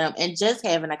telling them and just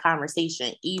having a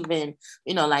conversation. Even,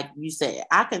 like you said,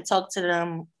 I can talk to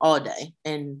them all day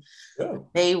and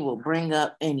they will bring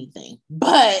up anything.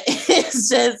 But it's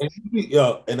just.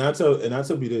 And I tell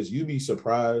you this, you'd be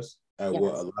surprised at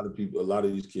what a lot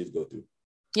of these kids go through.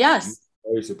 Yes.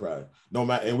 Very surprised. No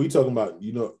matter, and we talking about,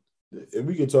 and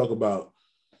we can talk about,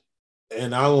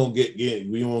 and I won't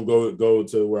we won't go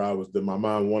to where I was. That my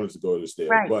mind wanted to go to stay,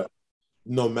 right. But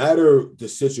no matter the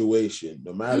situation,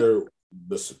 no matter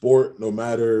the sport, no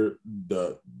matter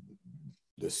the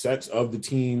sex of the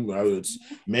team, whether it's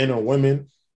men or women,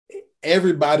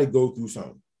 everybody go through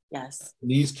something. Yes. Some of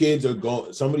these kids are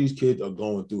going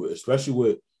through it, especially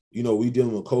with, we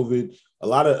dealing with COVID. A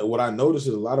lot of what I noticed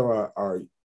is a lot of our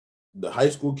the high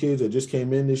school kids that just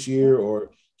came in this year,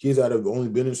 or kids that have only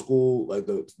been in school, like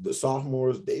the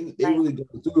sophomores, they really go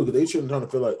through because they shouldn't trying to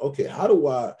feel like, okay, how do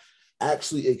I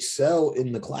actually excel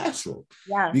in the classroom?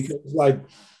 Yeah. Because like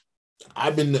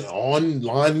I've been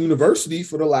online university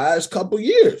for the last couple of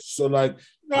years. So like,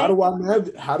 how do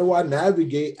I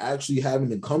navigate actually having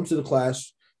to come to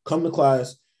class,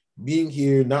 being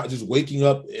here, not just waking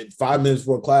up at 5 minutes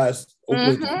before class,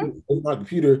 opening my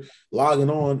computer, logging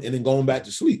on, and then going back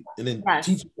to sleep, and then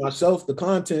teaching myself the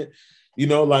content,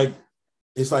 like,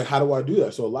 it's like, how do I do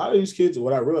that? So a lot of these kids,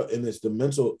 what I realized, and it's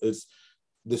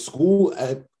the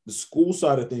school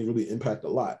side of things really impact a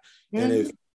lot.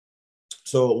 And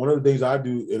so one of the things I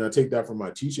do, and I take that from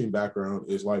my teaching background,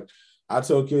 is like, I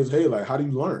tell kids, hey, like, how do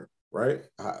you learn, right?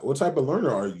 What type of learner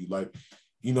are you? Like,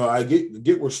 I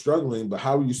get we're struggling, but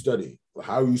how are you studying?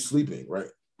 How are you sleeping, right?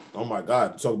 Oh my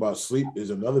God, talk about sleep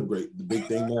is another the big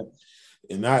thing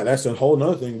that's a whole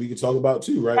nother thing we could talk about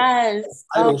too, right? Yes.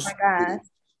 Oh my God.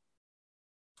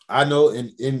 I know,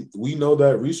 and we know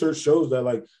that research shows that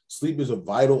like sleep is a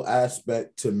vital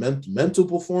aspect to mental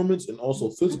performance and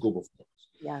also physical performance.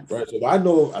 Yeah. Right. So I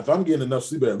know if I'm getting enough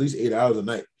sleep at least 8 hours a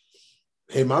night,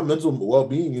 hey, my mental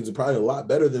well-being is probably a lot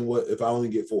better than what if I only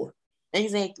get 4.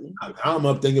 Exactly. I'm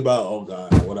up thinking about, oh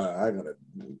God, what I gotta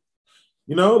do.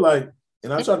 Like,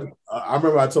 and I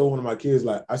remember I told one of my kids,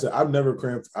 like, I said, I've never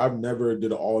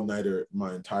did an all-nighter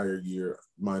my entire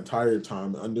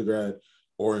time, undergrad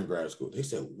or in grad school. They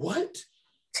said, what?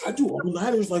 I do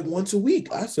all-nighters like once a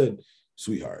week. I said,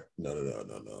 sweetheart, no.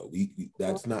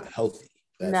 That's not healthy.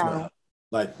 That's not healthy.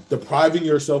 Like, depriving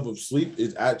yourself of sleep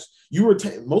is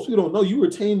most people don't know you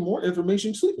retain more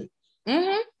information sleeping.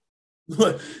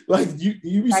 Like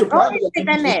you be surprised.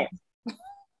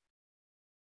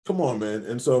 Come on, man.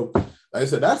 And so, like I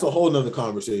said, that's a whole nother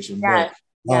conversation. Yeah.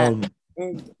 But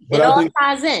it all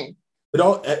ties in.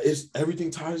 Everything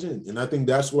ties in. And I think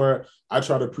that's where I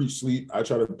try to preach sleep. I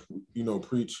try to,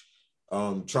 preach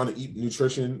trying to eat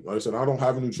nutrition. Like I said, I don't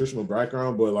have a nutritional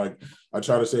background, but like I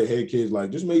try to say, hey kids,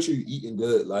 like just make sure you're eating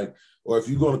good. Like, or if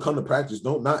you're going to come to practice,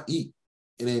 don't not eat.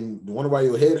 And then wonder why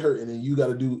your head hurt, and then you got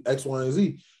to do X, Y, and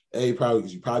Z. A, probably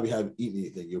because you probably haven't eaten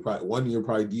anything. You're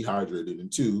probably dehydrated,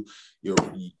 and 2, you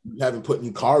haven't put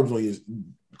any carbs on your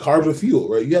carbs are fuel,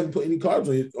 right? You haven't put any carbs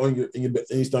in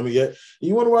your stomach yet. And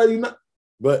you wonder why you're not.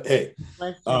 But hey,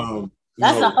 that's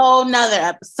a whole nother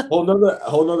episode.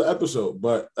 Whole nother episode.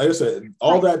 But like I said,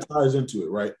 all that ties into it,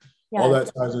 right? Yes. All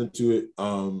that ties into it.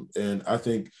 And I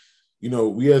think,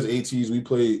 we as ATs,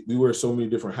 we wear so many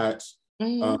different hats.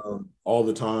 All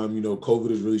the time. COVID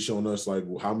has really shown us like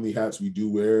how many hats we do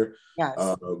wear,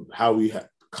 how we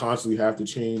constantly have to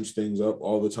change things up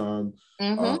all the time,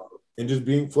 and just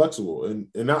being flexible and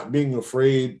not being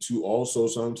afraid to also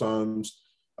sometimes,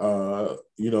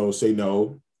 say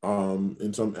no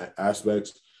in some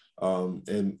aspects.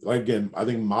 And like, again, I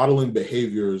think modeling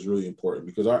behavior is really important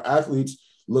because our athletes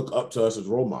look up to us as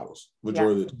role models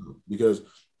majority of the time. Because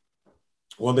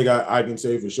one thing I can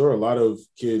say for sure, a lot of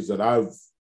kids that I've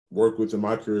worked with in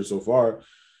my career so far,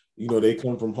 they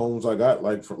come from homes like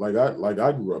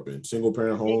I grew up in, single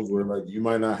parent homes where like you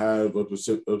might not have a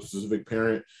specific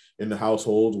parent in the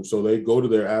household, so they go to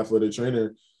their athletic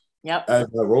trainer as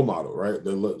a role model, right?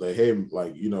 They look like, hey,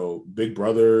 like big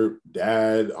brother,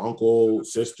 dad, uncle,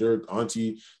 sister,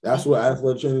 auntie. That's what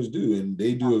athletic trainers do, and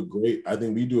they do I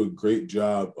think we do a great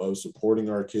job of supporting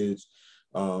our kids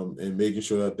and making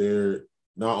sure that they're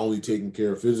not only taken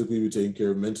care of physically, we're taking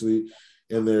care of mentally.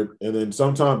 And then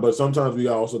sometimes we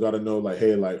also got to know, like,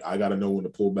 hey, like I got to know when to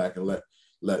pull back and let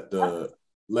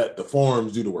the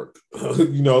forms do the work,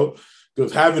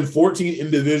 because having 14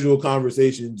 individual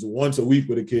conversations once a week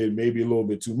with a kid may be a little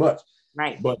bit too much.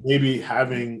 Right. But maybe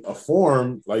having a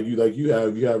form like you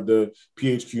have the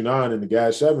PHQ-9 and the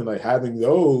GAD-7, like having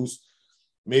those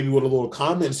maybe with a little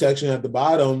comment section at the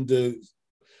bottom to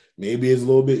maybe it's a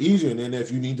little bit easier. And then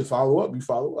if you need to follow up, you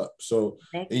follow up. So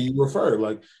and you refer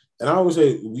like, and I always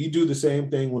say we do the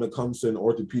same thing when it comes to an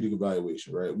orthopedic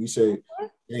evaluation, right? We say,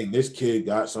 hey, this kid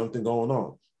got something going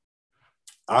on.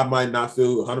 I might not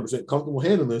feel 100% comfortable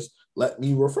handling this. Let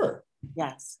me refer.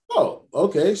 Yes. Oh,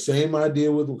 okay. Same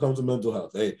idea with when it comes to mental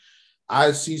health. Hey,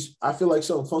 I feel like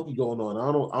something funky going on.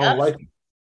 I don't like it.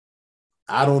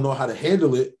 I don't know how to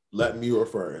handle it. Let me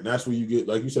refer. And that's where you get,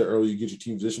 like you said earlier, you get your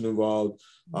team physician involved.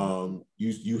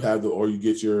 You have or you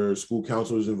get your school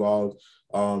counselors involved.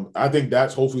 I think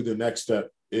that's hopefully the next step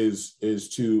is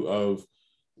to of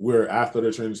where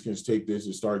athletic trainers can take this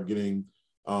and start getting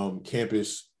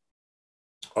campus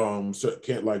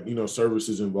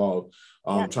services involved,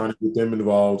 trying to get them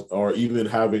involved, or even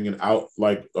having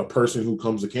a person who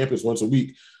comes to campus once a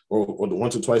week or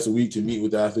once or twice a week to meet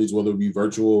with athletes, whether it be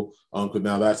virtual, because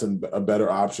now that's a better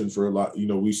option for a lot.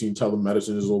 We've seen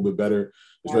telemedicine is a little bit better,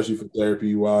 especially for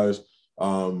therapy wise.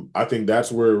 I think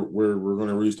that's where we're going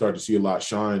to really start to see a lot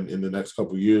shine in the next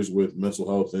couple of years with mental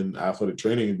health and athletic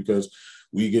training, because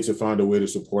we get to find a way to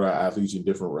support our athletes in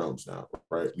different realms now,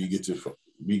 right? We get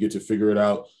to figure it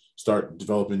out, start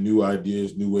developing new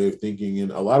ideas, new way of thinking.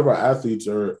 And a lot of our athletes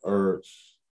they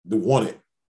want it.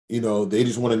 They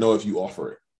just want to know if you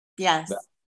offer it. Yes.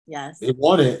 Yes. They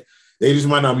want it. They just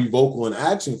might not be vocal in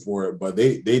asking for it, but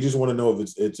they just want to know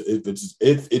if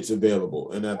it's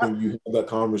available. And I think you have that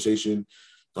conversation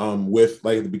with,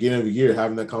 like, at the beginning of the year,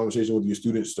 having that conversation with your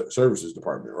student services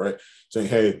department, right? Saying,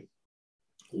 hey,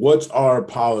 what's our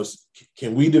policy?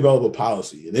 Can we develop a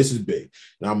policy? And this is big.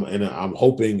 And I'm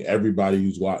hoping everybody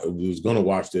who's going to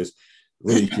watch this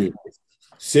really curious.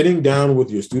 Sitting down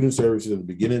with your student services at the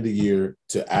beginning of the year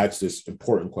to ask this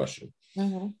important question.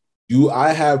 Mm-hmm. Do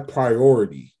I have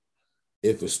priority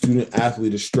if a student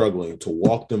athlete is struggling to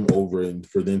walk them over and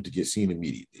for them to get seen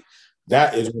immediately?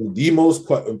 That is one of the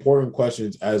most important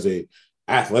questions as a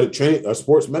athletic training, a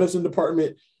sports medicine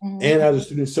department, and as a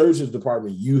student services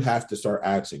department, you have to start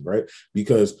asking, right?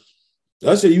 Because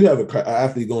let's say you have an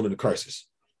athlete going into crisis,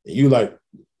 and you like,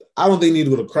 I don't think they need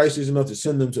to go to crisis enough to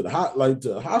send them to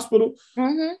the hospital,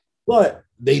 but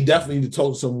they definitely need to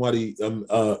talk to somebody,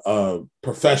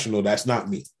 professional. That's not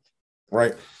me,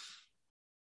 right?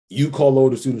 You call over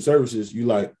to student services, you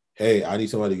like, hey, I need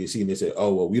somebody to get seen. They say,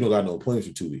 oh, well, we don't got no appointments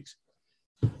for 2 weeks.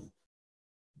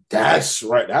 That's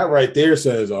right. That right there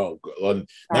says, oh, well,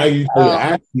 now you tell your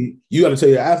athlete, you got to tell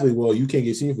your athlete, well, you can't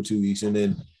get seen for 2 weeks. And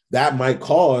then that might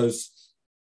cause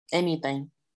anything.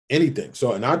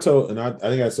 So, I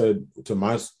think I said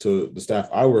to the staff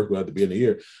I work with at the beginning of the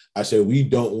year, I said, we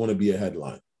don't want to be a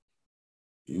headline.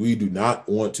 We do not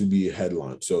want to be a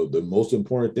headline. So the most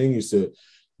important thing is to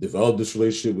develop this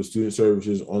relationship with student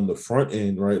services on the front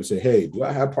end, right? And say, hey, do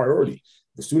I have priority?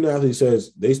 The student athlete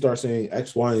says, they start saying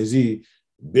X, Y, and Z,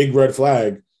 big red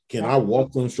flag. Can I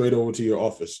walk them straight over to your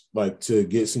office, like, to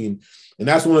get seen? And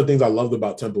that's one of the things I loved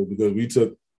about Temple, because we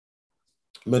took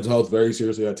mental health very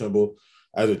seriously at Temple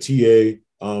as a TA,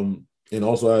 and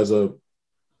also as a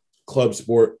club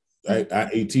sport at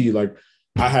AT. Like,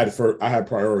 I had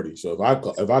priority. So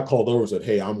if I called over and said,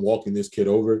 hey, I'm walking this kid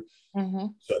over,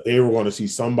 so they were going to see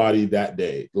somebody that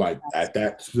day, like at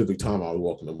that specific time I was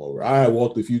walking them over. I had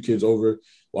walked a few kids over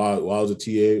while I was a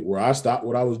TA, where I stopped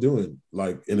what I was doing,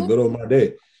 like in the middle of my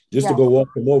day, just to go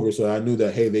walk them over. So I knew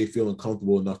that, hey, they feeling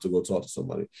comfortable enough to go talk to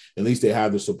somebody. At least they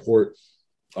have the support,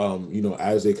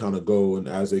 as they kind of go and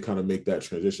as they kind of make that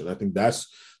transition. I think that's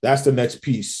the next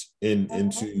piece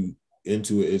into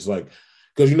it. It's like,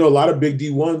 because, a lot of big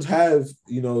D1s have,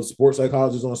 sports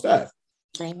psychologists on staff.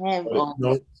 They have,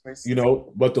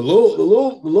 but the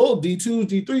little D2s,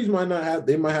 D3s might not have.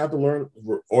 They might have to learn,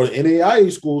 or the NAIA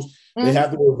schools, they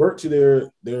have to revert to their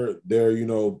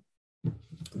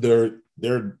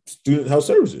student health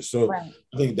services. So I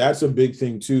think that's a big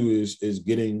thing too, is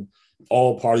getting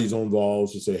all parties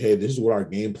involved to say, hey, this is what our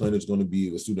game plan is going to be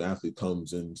if a student athlete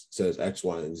comes and says X,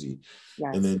 Y, and Z.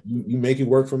 Yes. And then you make it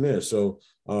work from there. So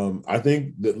I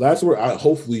think that's where I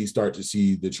hopefully start to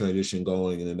see the transition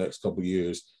going in the next couple of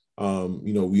years.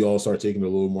 We all start taking it a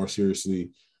little more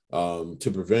seriously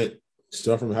to prevent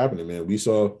stuff from happening, man. We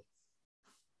saw,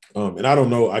 and I don't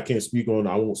know, I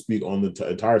won't speak on the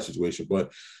entire situation,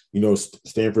 but the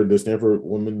Stanford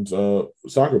women's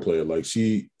soccer player, like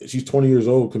she's 20 years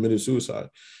old, committed suicide.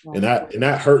 Wow. And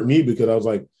that hurt me, because I was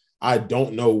like, I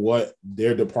don't know what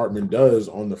their department does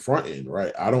on the front end,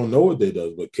 right? I don't know what they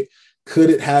does, but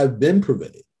could it have been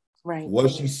prevented? Right.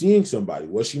 Was she seeing somebody?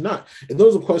 Was she not? And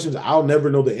those are questions I'll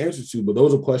never know the answer to, but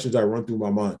those are questions that run through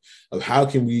my mind of how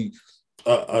can we,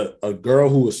 a girl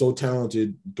who is so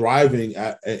talented, thriving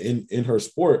in her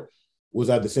sport, was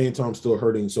at the same time still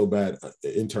hurting so bad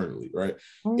internally, right?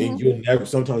 And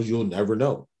sometimes you'll never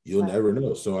know. You'll never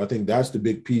know. So I think that's the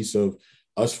big piece of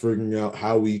us figuring out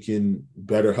how we can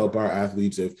better help our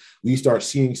athletes if we start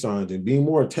seeing signs and being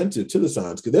more attentive to the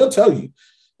signs, because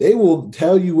they will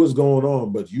tell you what's going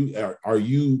on, but are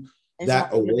you that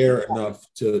aware enough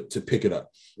to pick it up?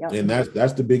 Yep. And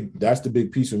that's the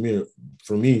big piece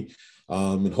for me.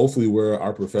 And hopefully where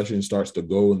our profession starts to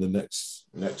go in the next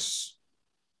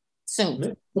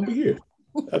couple years.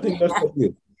 I think that's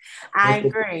good. I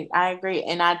agree.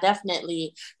 And I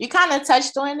definitely, you kind of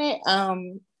touched on it,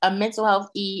 a mental health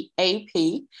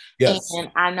EAP. Yes.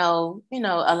 And I know,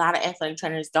 a lot of athletic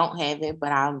trainers don't have it,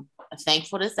 but I'm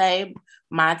thankful to say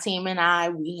my team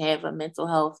and we have a mental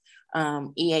health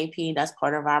EAP. That's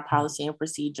part of our policy and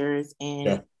procedures.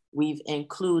 And we've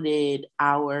included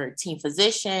our team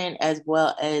physician as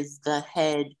well as the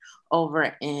head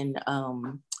over in,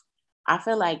 I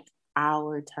feel like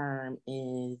our term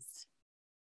is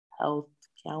health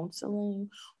counseling,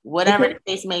 whatever the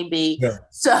case may be. Yeah.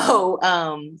 So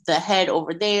the head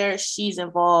over there, she's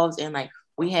involved, and like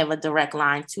we have a direct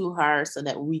line to her so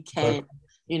that we can,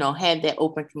 have that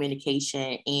open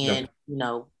communication. And,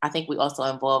 I think we also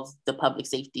involve the public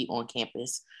safety on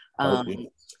campus.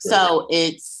 So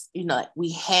it's,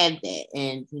 we have that,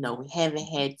 and, we haven't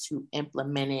had to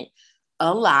implement it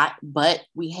a lot, but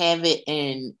we have it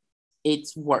and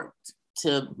it's worked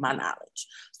to my knowledge.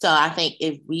 So I think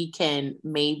if we can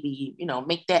maybe,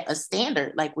 make that a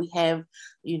standard, like we have,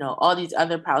 all these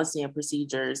other policy and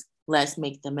procedures, let's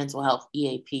make the mental health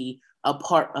EAP a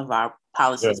part of our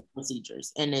policies and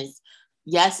procedures. And it's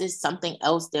something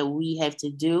else that we have to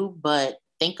do, but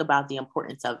think about the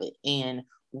importance of it and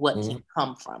what can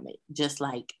come from it, just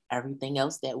like everything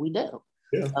else that we do.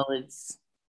 Yeah. So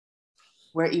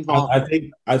we're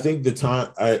evolving. I think the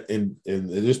time and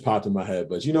it just popped in my head,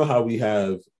 but you know how we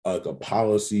have like a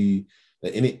policy,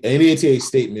 an NATA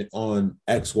statement on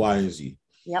X, Y, and Z.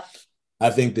 Yep.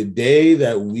 I think the day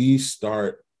that we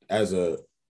start as a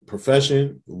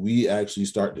profession, we actually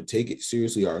start to take it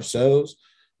seriously ourselves,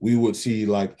 we would see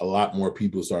like a lot more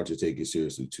people start to take it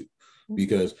seriously too.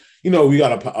 Because, we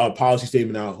got a policy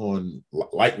statement out on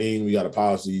lightning. We got a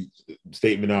policy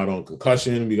statement out on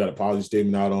concussion. We got a policy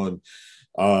statement out on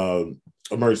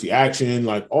emergency action,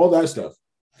 like all that stuff.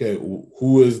 Okay,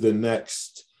 who is the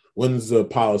next? When's the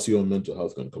policy on mental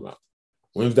health going to come out?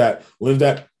 When's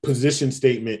that position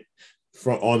statement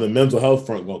on the mental health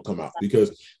front going to come out?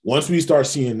 Because once we start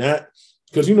seeing that,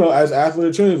 because as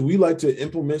athletic trainers, we like to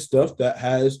implement stuff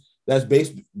that's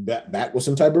based back with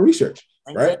some type of research,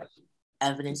 right?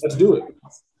 Evidence. Let's do it.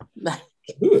 Let's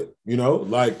do it.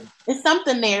 Like it's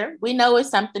something there. We know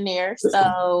it's something there.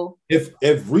 So if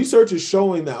research is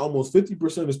showing that almost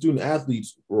 50% of student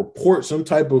athletes report some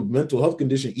type of mental health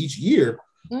condition each year,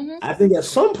 I think at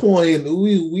some point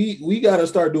we got to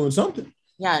start doing something.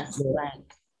 Yes, right.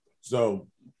 So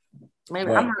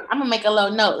maybe I'm gonna make a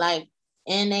little note like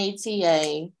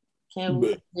NATA. Can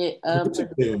we get up?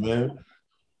 Man.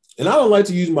 And I don't like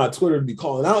to use my Twitter to be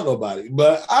calling out nobody,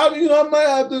 but I might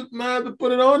have to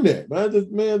put it on there. Might have to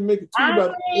make a tweet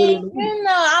about it.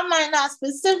 I might not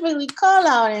specifically call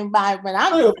out anybody, but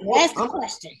I'm gonna ask the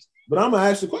question. But I'm gonna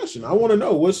ask the question. I want to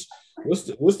know what's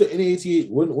the NATA?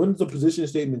 When's the position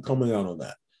statement coming out on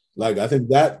that? Like, I think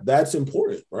that's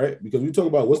important, right? Because we talk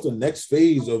about what's the next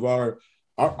phase of our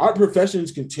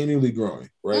profession's continually growing,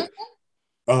 right?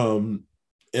 And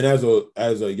as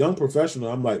a young professional,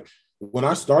 I'm like, when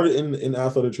I started in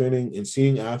athletic training and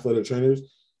seeing athletic trainers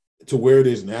to where it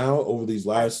is now over these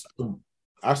I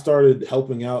started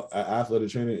helping out at athletic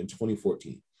training in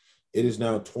 2014. It is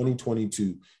now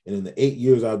 2022. And in the 8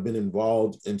 years I've been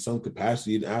involved in some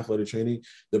capacity in athletic training,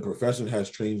 the profession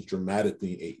has changed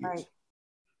dramatically in 8 years. Right.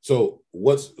 So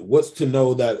what's to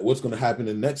know that what's going to happen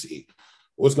in the next 8?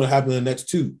 What's going to happen in the next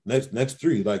 2, next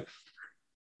 3? Like,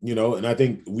 and I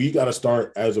think we got to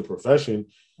start as a profession.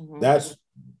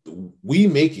 We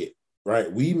make it,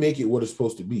 right? We make it what it's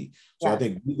supposed to be. So I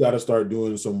think we got to start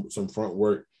doing some front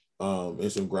work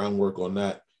and some groundwork on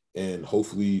that, and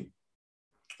hopefully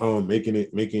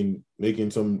making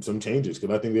some changes,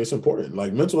 because I think it's important.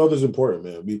 Like, mental health is important,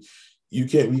 man. We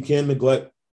can't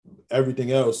neglect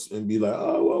everything else and be like,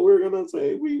 oh well, we're gonna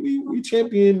say we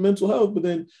champion mental health, but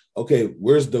then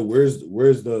where's the work?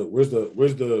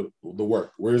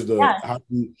 Where's the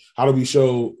how do we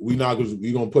show we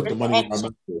gonna put the money in our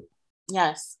mouth?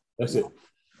 Yes, that's it.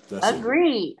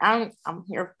 Agreed. I'm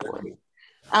here for it.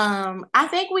 I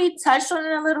think we touched on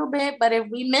it a little bit, but if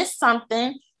we missed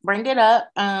something, bring it up.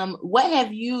 What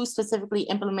have you specifically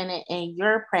implemented in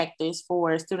your practice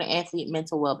for student athlete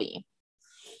mental well-being?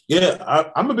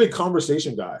 Yeah, I'm a big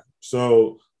conversation guy.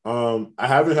 So I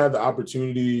haven't had the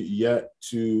opportunity yet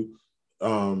to,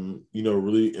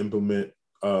 really implement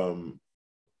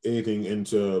anything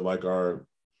into like our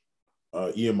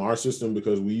EMR system,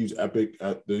 because we use Epic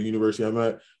at the university I'm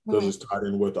at, because it's tied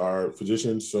in with our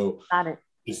physicians. So Got it.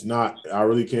 it's not, I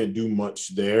really can't do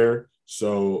much there.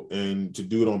 So, and to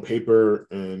do it on paper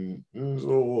and it's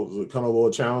kind of a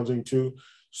little challenging too.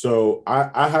 So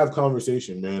I have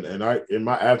conversation, man. And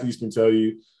my athletes can tell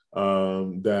you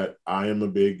that I am a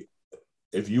big,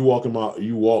 if you walk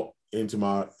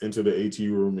into the AT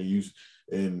room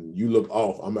and you look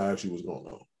off, I'm actually what's going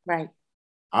on. Right.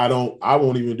 I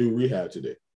won't even do rehab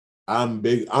today. I'm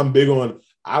big on,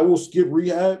 I will skip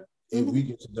rehab if we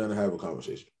can sit down and have a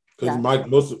conversation. Because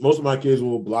most of my kids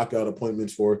will block out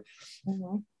appointments for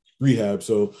rehab.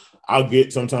 So I'll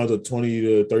get sometimes a 20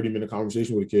 to 30-minute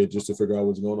conversation with a kid just to figure out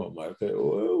what's going on. I'm like, okay,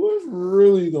 what's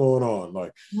really going on?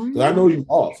 Like, because I know you're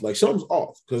off. Like, something's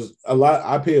off. Because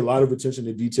I pay a lot of attention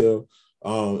to detail.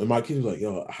 And my kids are like,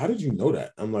 yo, how did you know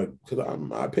that? I'm like, because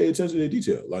I pay attention to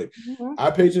detail. Like,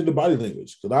 I pay attention to body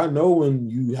language, because I know when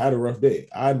you had a rough day.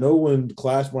 I know when the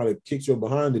class might have kicked you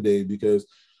behind today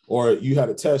or you had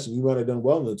a test and you might have done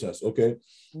well in the test. Okay.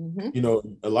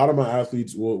 A lot of my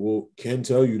athletes can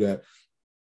tell you that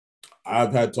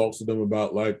I've had talks to them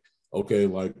about okay,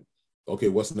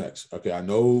 what's next? Okay, I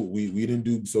know we didn't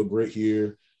do so great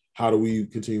here. How do we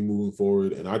continue moving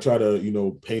forward? And I try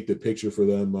to, paint the picture for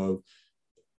them of,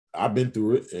 I've been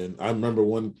through it. And I remember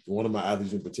one of my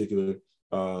athletes in particular,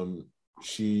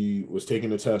 she was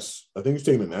taking a test. I think she was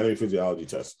taking an anatomy physiology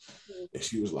test. And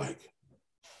she was like,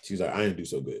 I didn't do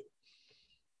so good.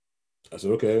 I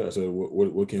said, okay. I said,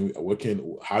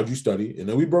 how'd you study? And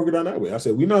then we broke it down that way. I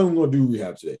said, we're not even going to do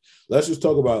rehab today. Let's just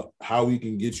talk about how we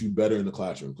can get you better in the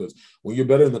classroom. Because when you're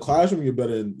better in the classroom, you're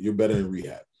better in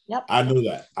rehab. Yep. I know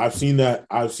that. I've seen that.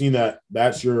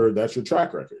 That's your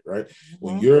track record, right?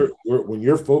 When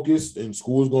you're focused and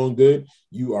school is going good,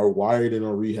 you are wired in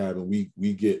on rehab, and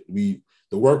the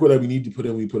work that we need to put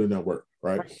in, we put in that work,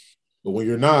 right? But when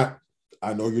you're not,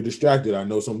 I know you're distracted. I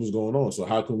know something's going on. So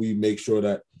how can we make sure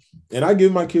that, and I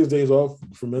give my kids days off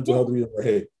for mental health reasons.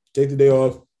 Hey, take the day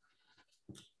off.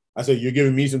 I say, you're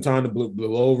giving me some time to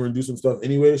blow over and do some stuff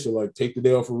anyway. So take the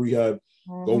day off for rehab,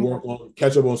 go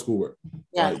catch up on schoolwork.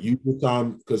 Yeah. Use the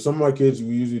time, because some of my kids,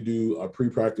 we usually do a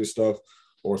pre-practice stuff,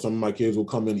 or some of my kids will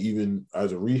come in even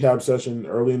as a rehab session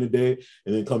early in the day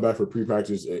and then come back for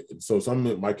pre-practice. So some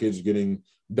of my kids are getting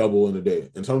double in a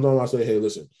day. And sometimes I say, hey,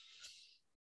 listen,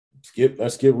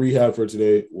 let's skip rehab for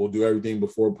today. We'll do everything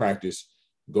before practice.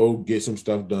 Go get some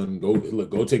stuff done.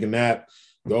 Go take a nap.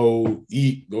 Go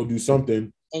eat. Go do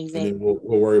something. Exactly. And then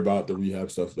we'll worry about the rehab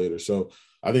stuff later. So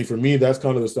I think for me, that's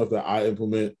kind of the stuff that I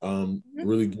implement.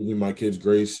 Really giving my kids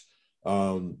grace,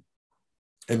 and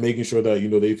making sure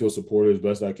that they feel supported as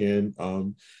best I can.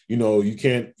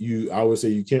 I would say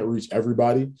you can't reach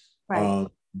everybody, right.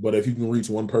 But if you can reach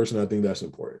one person, I think that's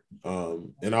important.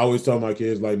 And I always tell my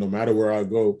kids, no matter where I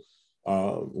go,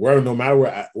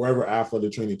 wherever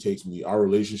athletic training takes me, our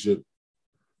relationship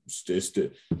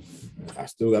I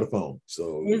still got a phone.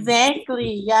 So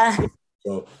exactly, yeah.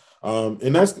 So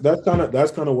and that's kind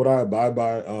of what I abide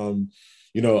by.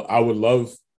 I would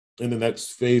love in the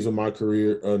next phase of my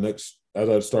career, as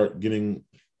I start getting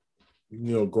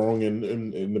growing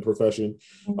in the profession,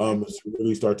 to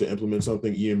really start to implement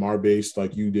something EMR based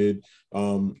like you did,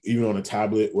 even on a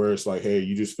tablet, where it's like, hey,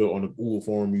 you just fill on a Google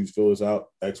form, you fill this out,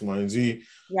 X, Y, and Z.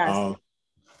 Yes.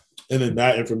 And then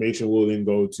that information will then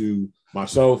go to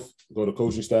myself, go to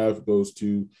coaching staff, goes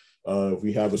to, if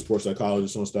we have a sports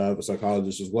psychologist on staff, a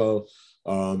psychologist as well.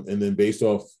 And then based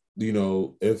off,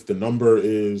 if the number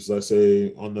is, let's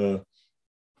say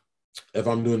if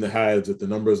I'm doing the HADS, if the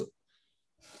number is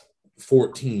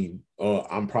 14,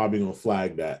 I'm probably going to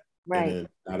flag that. Right. And then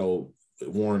that'll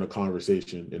warrant a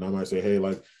conversation. And I might say, hey,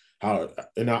 how,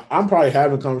 and I'm probably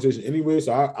having a conversation anyway,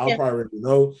 so I'll probably already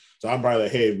know. So I'm probably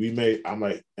like, hey, I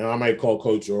might call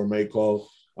coach, or may call,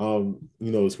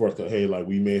 the sports coach, hey, I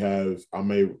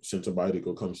may send somebody to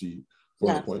go come see you for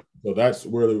an appointment. So that's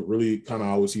where really kind of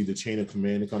I would see the chain of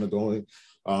command kind of going.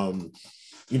 I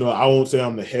won't say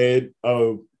I'm the head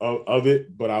of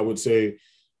it, but I would say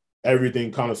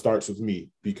everything kind of starts with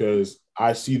me, because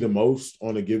I see the most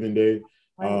on a given day.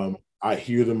 Right. I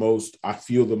hear the most, I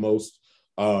feel the most.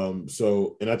 And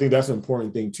I think that's an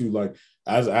important thing too.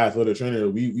 As an athletic trainer,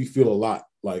 we feel a lot,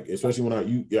 especially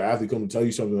when your athlete come and tell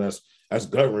you something that's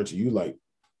gut wrenching. You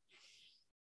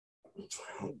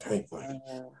Dang, like,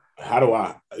 how do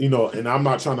I, and I'm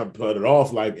not trying to put it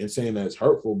off like and saying that it's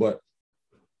hurtful, but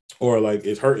or like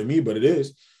it's hurting me, but it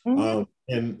is. Mm-hmm.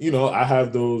 And I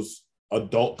have those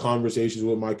adult conversations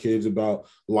with my kids about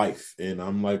life, and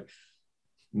I'm like,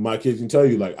 my kids can tell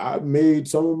you, like, I've made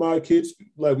some of my kids,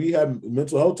 like, we have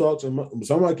mental health talks, and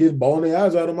some of my kids bawling their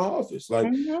eyes out of my office, like,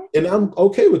 Mm-hmm. and I'm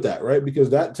okay with that, right? Because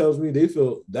that tells me they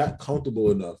feel that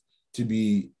comfortable enough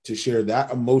to share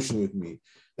that emotion with me.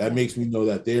 That makes me know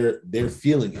that they're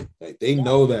feeling it. Like, they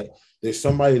know that there's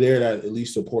somebody there that at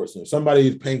least supports them. Somebody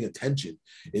is paying attention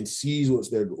and sees what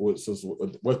they're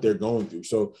going through.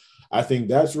 So I think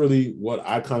that's really what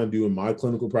I kind of do in my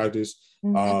clinical practice.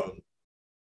 Mm-hmm.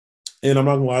 And I'm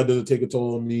not gonna lie, does it take a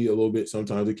toll on me a little bit?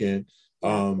 Sometimes it can.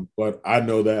 But I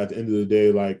know that at the end of the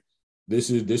day, like, this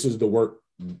is the work.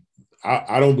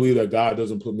 I don't believe that God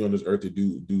doesn't put me on this earth to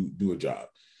do a job.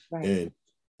 Right.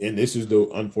 And this is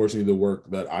unfortunately the work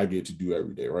that I get to do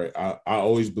every day, right? I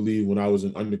always believe when I was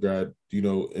in undergrad,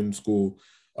 in school,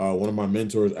 one of my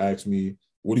mentors asked me,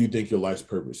 "What do you think your life's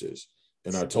purpose is?"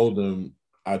 And I told him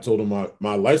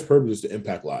my life's purpose is to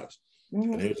impact lives.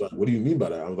 Mm-hmm. And he was like, "What do you mean by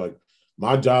that?" I was like,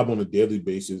 "My job on a daily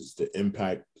basis is to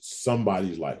impact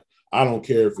somebody's life. I don't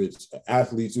care if it's an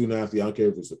athlete, student athlete. I don't care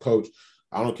if it's a coach.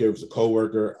 I don't care if it's a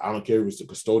coworker. I don't care if it's a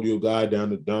custodial guy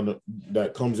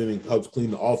that comes in and helps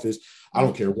clean the office. I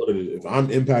don't care what it is. If I'm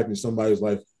impacting somebody's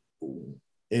life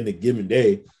in a given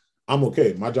day, I'm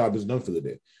okay. My job is done for the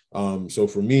day. So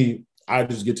for me, I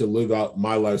just get to live out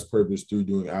my life's purpose through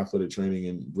doing athletic training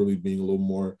and really being a little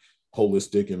more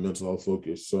holistic and mental health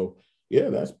focused. So yeah,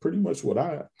 that's pretty much what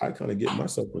I kind of get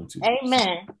myself into.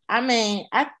 Amen. I mean,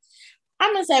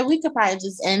 I'm gonna say we could probably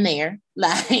just end there.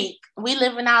 Like, we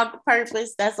living out the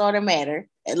purpose. That's all that matter.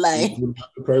 Like,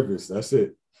 The purpose. That's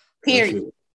it. That's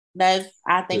period. it.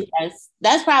 I think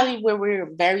that's probably where we're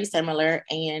very similar.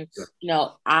 And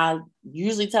I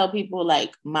usually tell people,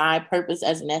 like, my purpose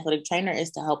as an athletic trainer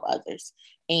is to help others.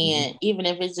 And even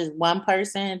if it's just one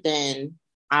person, then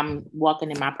I'm walking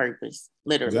in my purpose,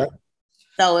 literally. Exactly.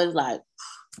 So it's like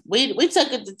we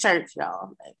took it to church,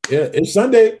 y'all. Yeah, it's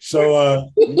Sunday, so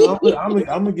I'm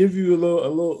gonna give you a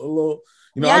little.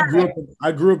 Yeah.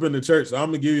 I grew up in the church, so I'm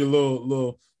gonna give you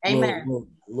a Amen.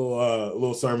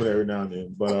 little sermon every now and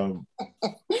then. But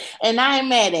and I ain't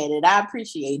mad at it. I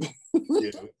appreciate it.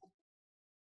 yeah.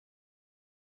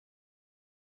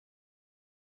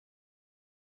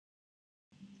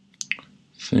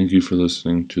 Thank you for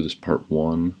listening to this part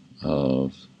 1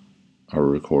 of our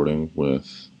recording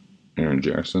with Aaron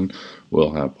Jackson.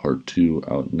 We'll have part 2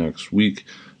 out next week.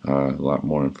 A lot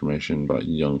more information about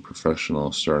young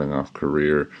professionals starting off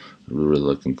career. We're really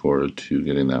looking forward to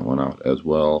getting that one out as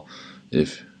well.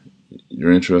 If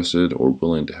you're interested or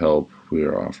willing to help, we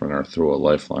are offering our Throw a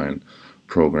Lifeline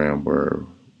program where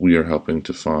we are helping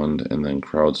to fund and then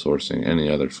crowdsourcing any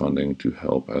other funding to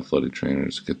help athletic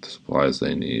trainers get the supplies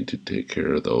they need to take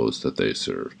care of those that they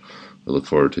serve. We look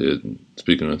forward to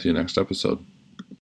speaking with you next episode.